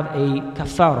have to have a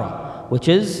kafara, which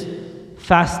is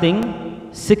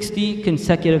fasting 60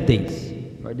 consecutive days.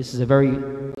 Right? This is a very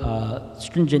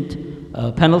stringent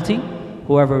penalty.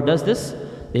 Whoever does this,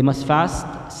 they must fast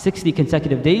 60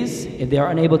 consecutive days. If they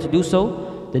are unable to do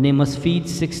so, then they must feed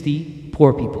 60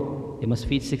 poor people. They must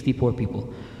feed 60 poor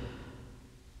people.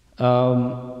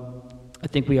 I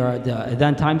think we are at the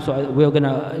adhan time, so we're going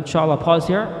to, inshallah, pause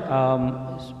here.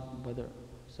 Brother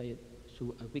Sayyid,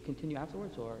 should we continue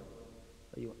afterwards, or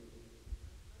are you?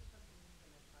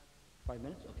 5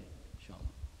 minutes? Okay, inshallah.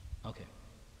 Okay.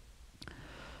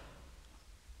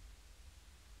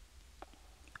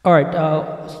 All right,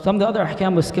 some of the other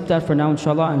ahkam will skip that for now,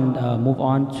 inshallah, and move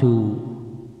on to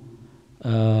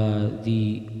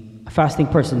the fasting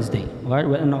person's day. All right,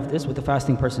 we'll end off this with the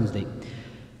fasting person's day.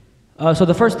 So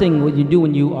the first thing what you do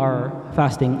when you are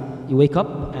fasting, you wake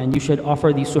up and you should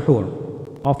offer the suhoor.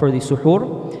 Offer the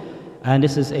suhoor. And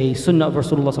this is a sunnah of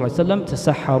Rasulullah sallallahu alaihi wasallam.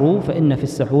 Tasahharu fa inna fi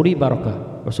as-sahuri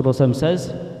barakah. Rasulullah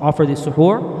says, offer the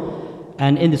suhoor,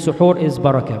 and in the suhoor is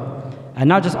barakah. And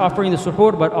not just offering the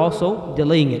suhoor, but also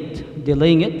delaying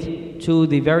it to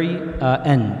the very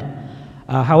end.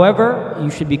 However, you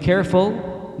should be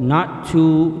careful not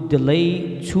to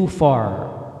delay too far,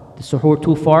 the suhoor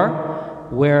too far,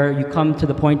 where you come to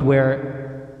the point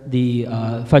where the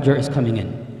fajr is coming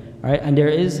in. Right? And there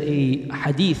is a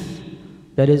hadith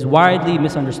that is widely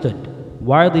misunderstood,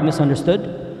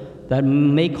 that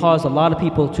may cause a lot of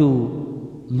people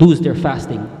to lose their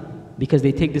fasting, because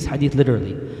they take this hadith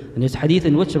literally. And there's hadith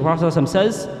in which the Prophet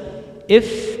says,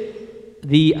 if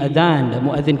the adhan, the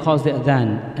mu'adhin calls the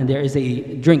adhan, and there is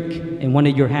a drink in one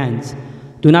of your hands,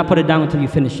 do not put it down until you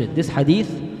finish it. This hadith,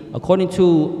 according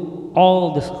to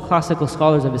all the classical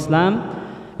scholars of Islam,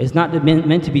 is not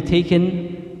meant to be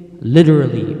taken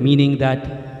literally, meaning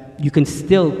that you can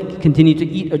still continue to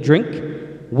eat a drink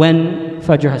when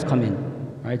Fajr has come in.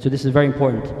 Right? So this is very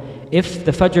important. If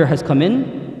the Fajr has come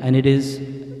in, and it is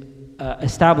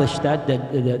established that the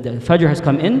Fajr has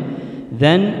come in,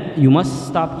 then you must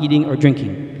stop eating or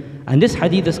drinking. And this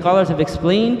hadith, the scholars have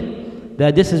explained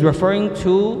that this is referring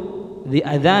to the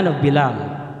adhan of Bilal.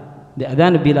 The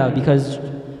adhan of Bilal, because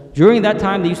during that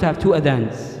time they used to have two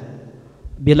adhans.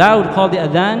 Bilal would call the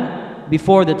adhan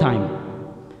before the time,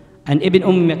 and Ibn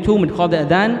Maktoum would call the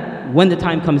adhan when the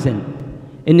time comes in.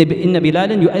 Inna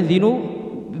Bilalan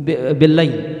yu'adhinu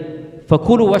bil-layl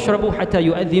فَكُلُوا وَاشْرَبُوا حَتَّى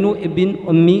يُؤَذِّنُوا ibn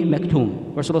Ummi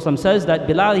Maktoum. Rasulullah says that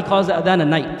Bilal, he calls the adhan at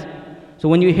night. So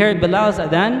when you hear Bilal's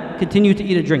adhan, continue to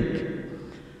eat or drink.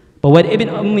 But when Ibn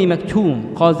Ummi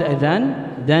Maktoum calls the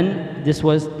adhan, then this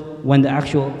was when the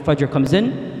actual Fajr comes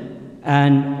in.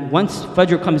 And once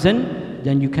Fajr comes in,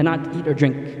 then you cannot eat or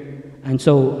drink. And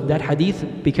so that hadith,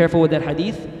 be careful with that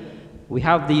hadith. We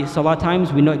have the salah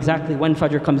times, we know exactly when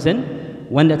Fajr comes in.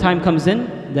 When the time comes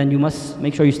in, then you must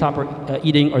make sure you stop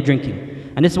eating or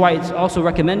drinking. And this is why it's also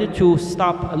recommended to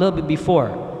stop a little bit before,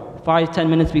 5-10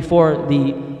 minutes before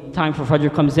the time for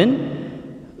Fajr comes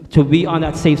in, to be on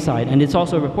that safe side. And it's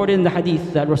also reported in the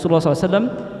hadith that Rasulullah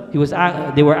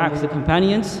ﷺ, they were asked, the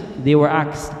companions, they were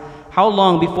asked how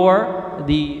long before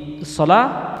the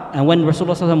salah and when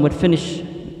Rasulullah ﷺ would finish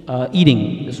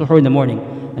eating the suhoor in the morning.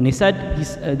 And they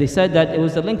said that it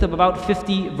was the length of about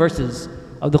 50 verses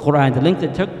of the Quran, the length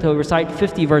it took to recite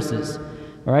 50 verses,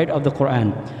 all right, of the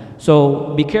Quran.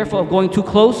 So be careful of going too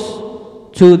close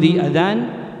to the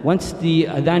adhan. Once the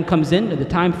adhan comes in, the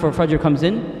time for Fajr comes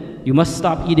in, you must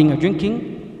stop eating or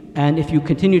drinking. And if you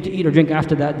continue to eat or drink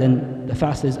after that, then the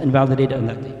fast is invalidated on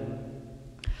that day.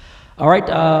 All right,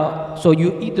 so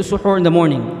you eat the suhoor in the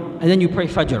morning, and then you pray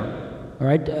Fajr. All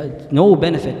right, no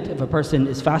benefit if a person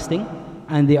is fasting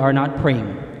and they are not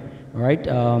praying. All right,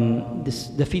 this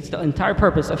defeats the entire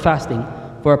purpose of fasting,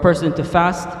 for a person to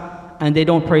fast and they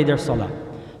don't pray their salah.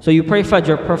 So you pray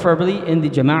Fajr preferably in the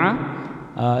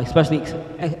jama'ah,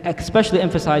 especially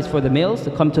emphasized for the males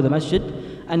to come to the masjid.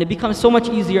 And it becomes so much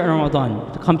easier in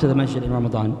Ramadan to come to the masjid in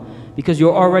Ramadan because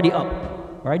you're already up.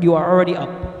 Right, you are already up.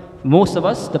 For most of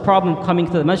us, the problem coming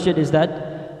to the masjid is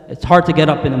that it's hard to get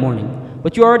up in the morning.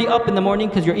 But you're already up in the morning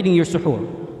because you're eating your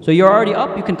suhoor. So you're already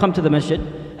up, you can come to the masjid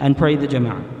and pray the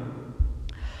jama'ah.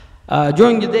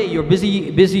 During the day, you're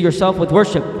busy yourself with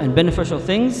worship and beneficial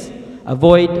things.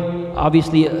 Avoid,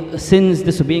 obviously, sins,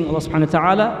 disobeying Allah subhanahu wa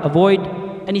ta'ala. Avoid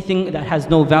anything that has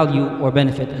no value or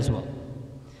benefit as well.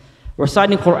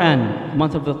 Reciting Quran,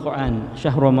 month of the Quran.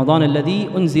 شهر رمضان الذي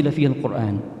أنزل فيه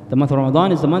القرآن. The month of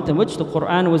Ramadan is the month in which the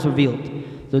Quran was revealed.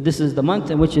 So this is the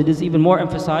month in which it is even more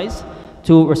emphasized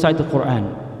to recite the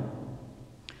Quran.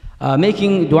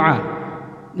 Making dua.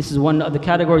 This is one of the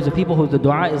categories of people who the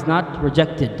dua is not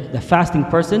rejected. The fasting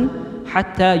person,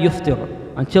 hatta yuftir,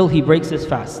 until he breaks his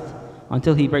fast.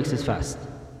 Until he breaks his fast.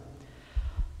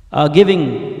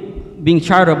 Giving, being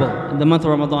charitable in the month of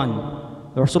Ramadan.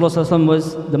 Rasulullah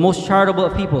was the most charitable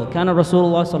of people. Kana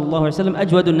Rasulullah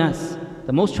ajwadun nas,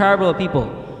 the most charitable of people.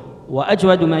 Wa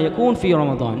ajwadu ma yakun fi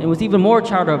Ramadan. It was even more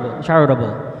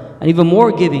charitable and even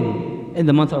more giving in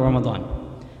the month of Ramadan.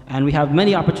 And we have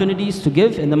many opportunities to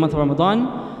give in the month of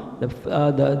Ramadan.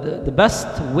 The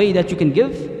best way that you can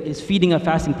give is feeding a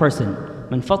fasting person.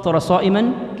 Man fattara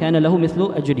sa'iman kana lahu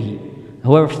mithlu ajrihi.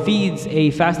 Whoever feeds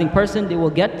a fasting person, they will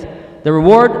get the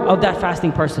reward of that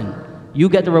fasting person. You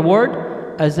get the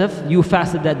reward as if you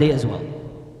fasted that day as well.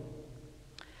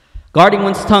 Guarding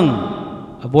one's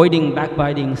tongue, avoiding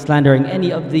backbiting, slandering,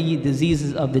 any of the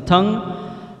diseases of the tongue.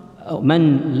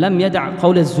 من لم يدع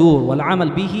قول الزور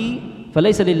والعمل به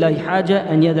فليس لله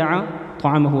حاجة أن يدع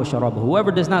طعامه وشرابه.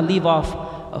 Whoever does not leave off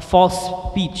a false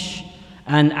speech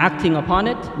and acting upon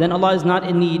it, then Allah is not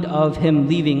in need of him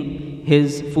leaving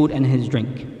his food and his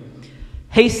drink.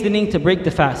 Hastening to break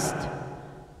the fast.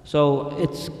 So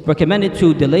it's recommended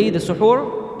to delay the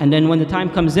suhoor, and then when the time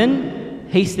comes in,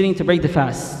 hastening to break the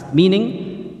fast.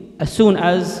 Meaning, as soon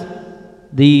as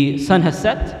the sun has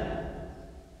set,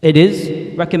 it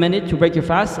is recommended to break your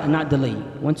fast and not delay.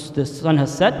 Once the sun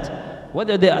has set,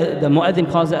 whether the mu'adhin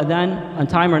calls the adhan on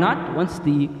time or not, once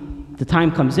the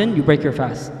time comes in, you break your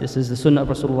fast. This is the sunnah of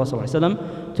Rasulullah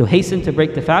ﷺ, to hasten to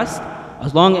break the fast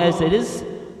as long as it is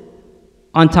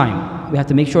on time. We have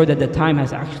to make sure that the time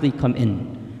has actually come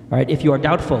in. Right? If you are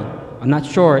doubtful, I'm not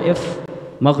sure if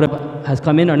Maghrib has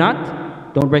come in or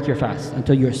not, don't break your fast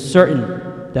until you're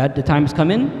certain that the time has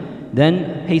come in,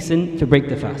 then hasten to break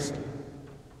the fast.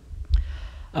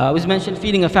 It was mentioned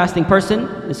feeding a fasting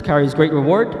person. This carries great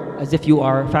reward, as if you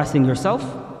are fasting yourself.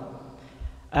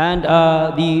 And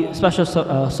the special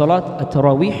salat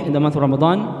at-tarawih in the month of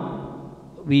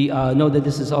Ramadan, we know that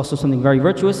this is also something very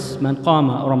virtuous. Man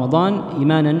qama Ramadan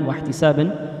imanan wa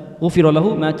ihtisaban ghufira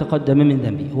lahu ma taqaddama min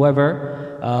dhanbi.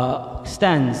 Whoever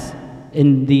stands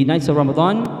in the nights of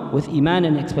Ramadan with iman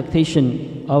and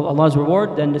expectation of Allah's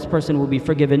reward, then this person will be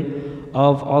forgiven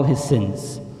of all his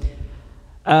sins.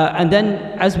 And then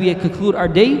as we conclude our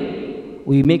day,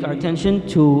 we make our intention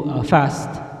to fast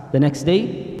the next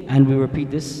day, and we repeat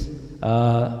this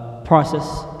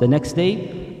process the next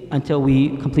day until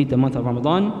we complete the month of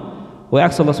Ramadan. We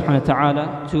ask Allah subhanahu wa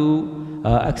ta'ala to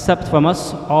accept from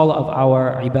us all of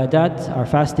our ibadat, our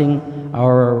fasting,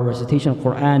 our recitation of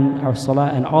Quran, our salah,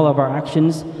 and all of our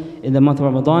actions in the month of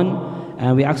Ramadan.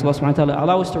 And we ask Allah subhanahu wa ta'ala,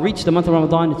 allow us to reach the month of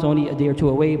Ramadan. It's only a day or two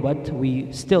away, but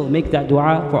we still make that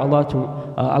dua for Allah to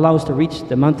allow us to reach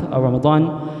the month of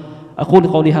Ramadan. أقول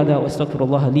قولي هذا وأستغفر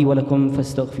الله لي ولكم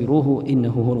فاستغفروه إنه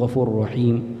هو الغفور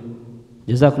الرحيم.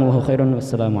 جزاكم الله خيرا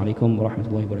والسلام عليكم ورحمة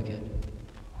الله وبركاته.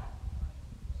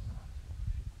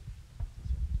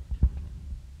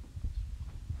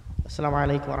 Assalamu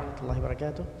alaikum wa rahmatullahi wa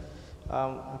barakatuh.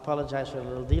 Apologize for a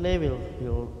little delay.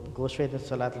 We'll go straight into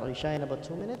Salat al-Isha in about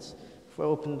 2 minutes. We'll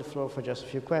open the floor for just a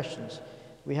few questions.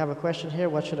 We have a question here.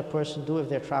 What should a person do if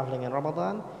they're traveling in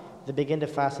Ramadan? They begin to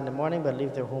fast in the morning but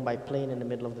leave their home by plane in the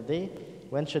middle of the day.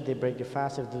 When should they break the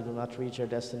fast if they do not reach their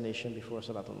destination before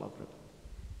Salat al-Maghrib?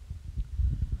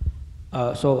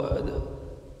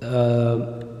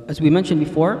 As we mentioned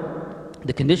before,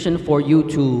 the condition for you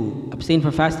to abstain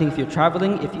from fasting if you're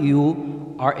traveling, if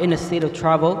you are in a state of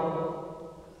travel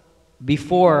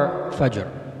before Fajr.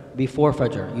 Before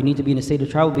Fajr. You need to be in a state of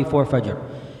travel before Fajr.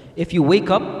 If you wake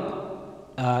up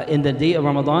in the day of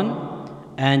Ramadan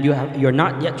and you're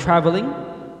not yet traveling,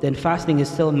 then fasting is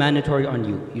still mandatory on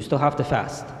you. You still have to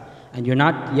fast. And you're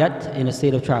not yet in a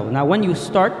state of travel. Now when you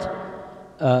start,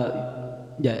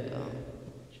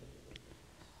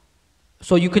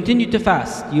 so you continue to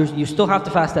fast. You still have to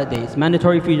fast that day. It's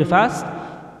mandatory for you to fast.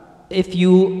 If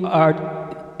you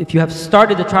have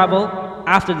started the travel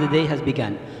after the day has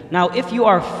begun. Now, if you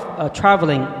are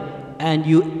traveling and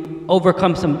you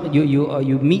overcome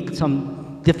you meet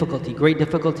some difficulty, great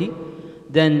difficulty,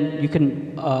 then you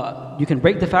can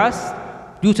break the fast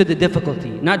due to the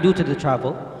difficulty, not due to the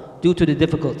travel, due to the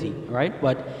difficulty, right?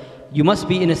 But you must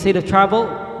be in a state of travel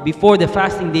before the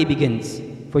fasting day begins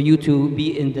for you to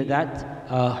be in that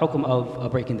hukum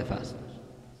of breaking the fast.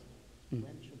 When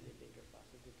should they break their fast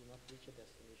if they do not reach a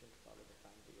destination to follow the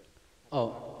family?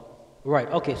 Oh, right.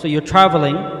 Okay, so you're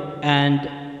traveling, and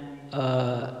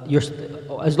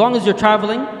as long as you're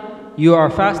traveling, you are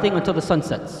fasting until the sun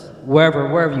sets,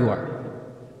 wherever you are.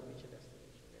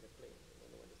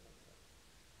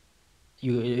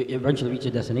 You eventually reach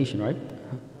a destination, right?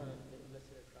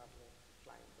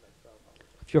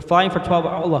 If you're flying for 12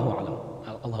 hours, Allahu A'lam.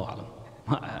 Allahu A'lam.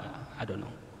 I don't know.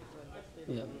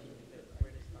 Yeah.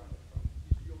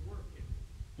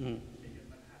 Mm-hmm.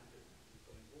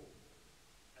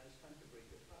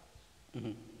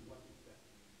 Mm-hmm.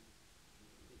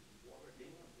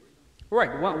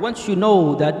 Right. Once you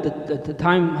know that the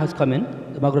time has come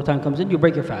in, the Maghrib time comes in, you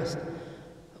break your fast.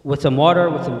 With some water,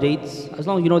 with some dates. As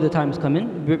long as you know the time has come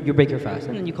in, you break your fast.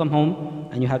 And then you come home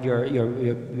and you have your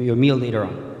meal later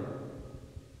on.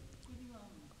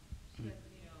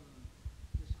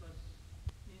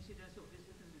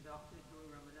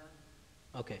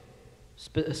 Okay.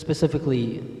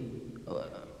 Specifically.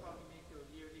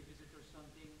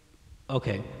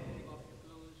 Okay.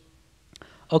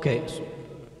 Okay.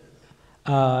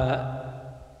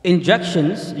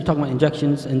 Injections. You're talking about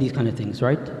injections and these kind of things,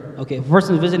 right? Okay. If a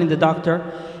person is visiting the doctor,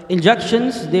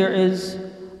 injections. This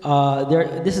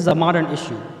is a modern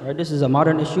issue, right? This is a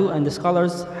modern issue, and the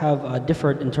scholars have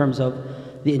differed in terms of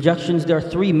the injections. There are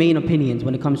three main opinions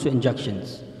when it comes to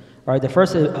injections. All right. The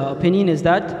first opinion is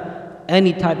that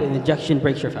any type of injection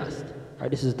breaks your fast. Right,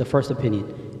 this is the first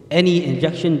opinion. Any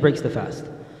injection breaks the fast.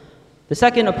 The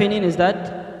second opinion is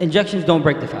that injections don't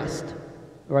break the fast.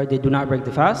 Right, they do not break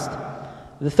the fast.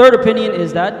 The third opinion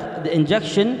is that the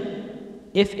injection,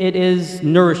 if it is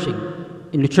nourishing,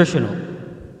 nutritional,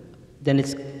 then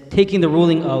it's taking the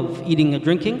ruling of eating and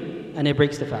drinking, and it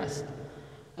breaks the fast.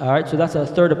 All right, so that's a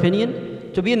third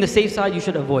opinion. To be in the safe side, you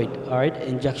should avoid, all right,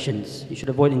 injections. You should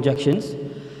avoid injections.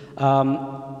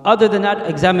 Other than that,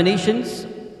 examinations,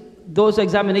 those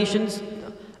examinations,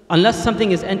 unless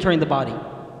something is entering the body,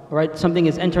 right? Something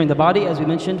is entering the body, as we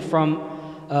mentioned, from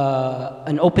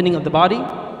an opening of the body,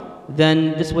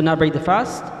 then this would not break the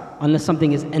fast unless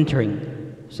something is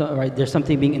entering. So, right, there's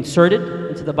something being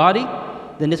inserted into the body,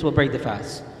 then this will break the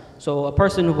fast. So a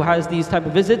person who has these type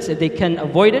of visits, if they can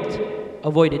avoid it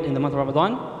in the month of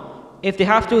Ramadan. If they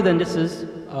have to, then this is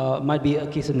might be a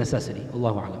case of necessity.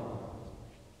 Allahu A'lam.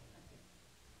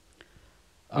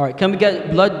 All right, can we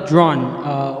get blood drawn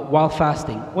while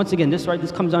fasting? Once again, this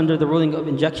comes under the ruling of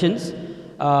injections.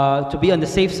 To be on the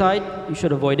safe side, you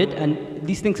should avoid it. And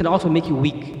these things can also make you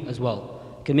weak as well.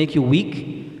 It can make you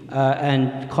weak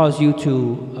and cause you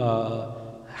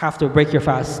to have to break your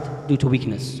fast due to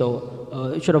weakness.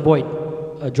 So you should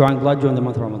avoid drawing blood during the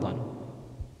month of Ramadan.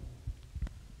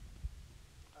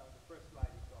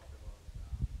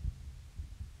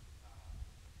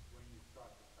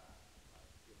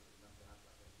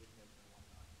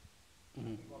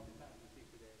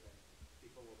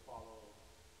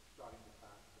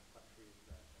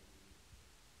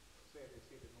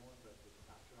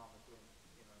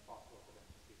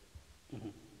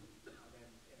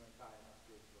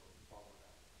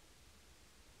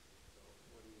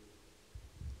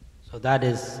 So that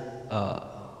is a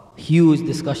huge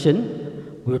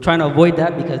discussion. We were trying to avoid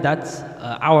that because that's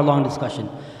an hour-long discussion.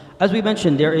 As we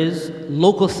mentioned, there is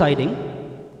local sighting,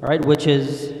 right, which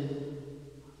is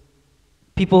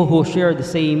people who share the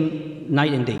same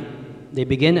night and day. They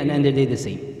begin and end their day the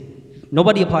same.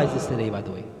 Nobody applies this today, by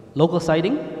the way. Local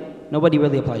sighting, nobody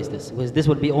really applies this, because this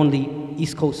would be only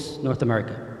East Coast North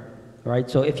America, right?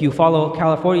 So if you follow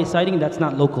California sighting, that's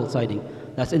not local sighting,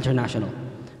 that's international,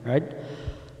 right?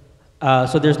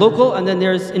 So there's local and then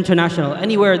there's international.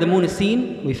 Anywhere the moon is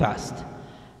seen, we fast.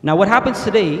 Now what happens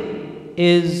today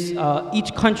is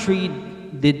each country,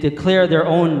 they declare their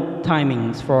own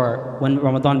timings for when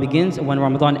Ramadan begins and when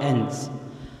Ramadan ends.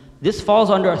 This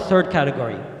falls under a third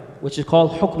category, which is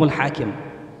called Hukm al-Hakim.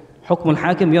 Hukm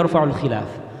al-Hakim yarfa'u al-khilaf.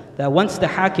 That once the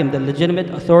Hakim, the legitimate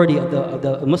authority of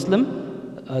the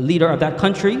Muslim leader of that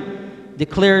country,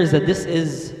 declares that this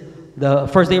is the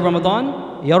first day of Ramadan,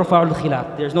 yarfa'u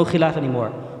al-khilaf. There's no khilaf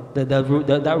anymore.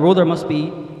 That ruler must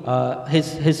be,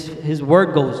 his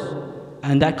word goes,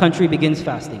 and that country begins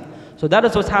fasting. So that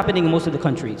is what's happening in most of the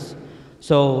countries.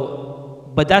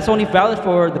 So, but that's only valid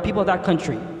for the people of that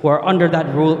country who are under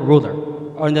that ruler,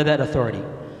 or under that authority.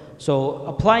 So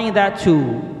applying that to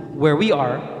where we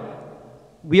are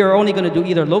only going to do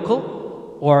either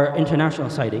local or international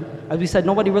sighting. As we said,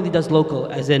 nobody really does local,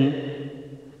 as in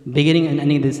beginning and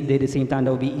ending this day at the same time.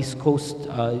 That would be East Coast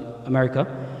America.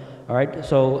 All right,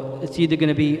 so it's either going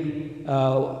to be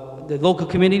the local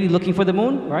community looking for the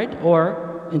moon, right,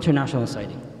 or international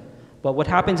sighting. But what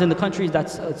happens in the countries,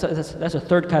 that's a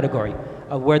third category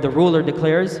of where the ruler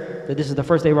declares that this is the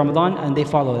first day of Ramadan and they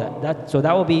follow that. So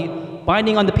that will be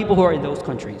binding on the people who are in those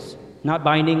countries, not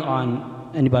binding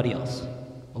on anybody else.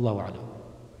 Allahu A'lam.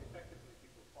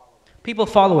 People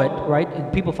follow it,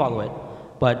 right? People follow it,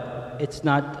 but it's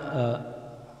not.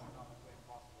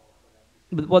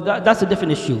 Well, that's a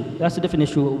different issue. That's a different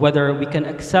issue. Whether we can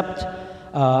accept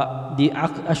the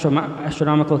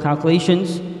astronomical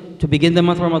calculations to begin the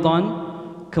month of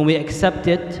Ramadan, can we accept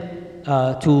it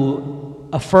to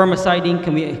affirm a sighting?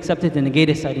 Can we accept it to negate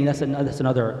a sighting? That's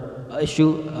another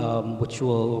issue which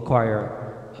will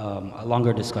require a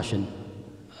longer discussion.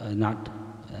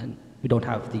 We don't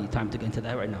have the time to get into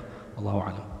that right now. Allahu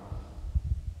A'lam.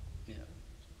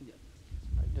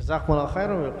 جزاكم الله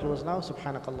خيرا. We'll close now.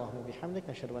 سبحانك اللهم وبحمدك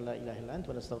نشهد أن لا إله إلا أنت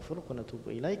ونستغفرك ونتوب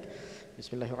إليك.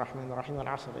 بسم الله الرحمن الرحيم.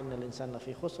 والعصر إن الإنسان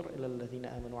لفي خسر إلا الذين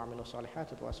آمنوا وعملوا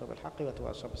الصالحات وتواصوا بالحق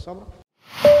وتواصوا بالصبر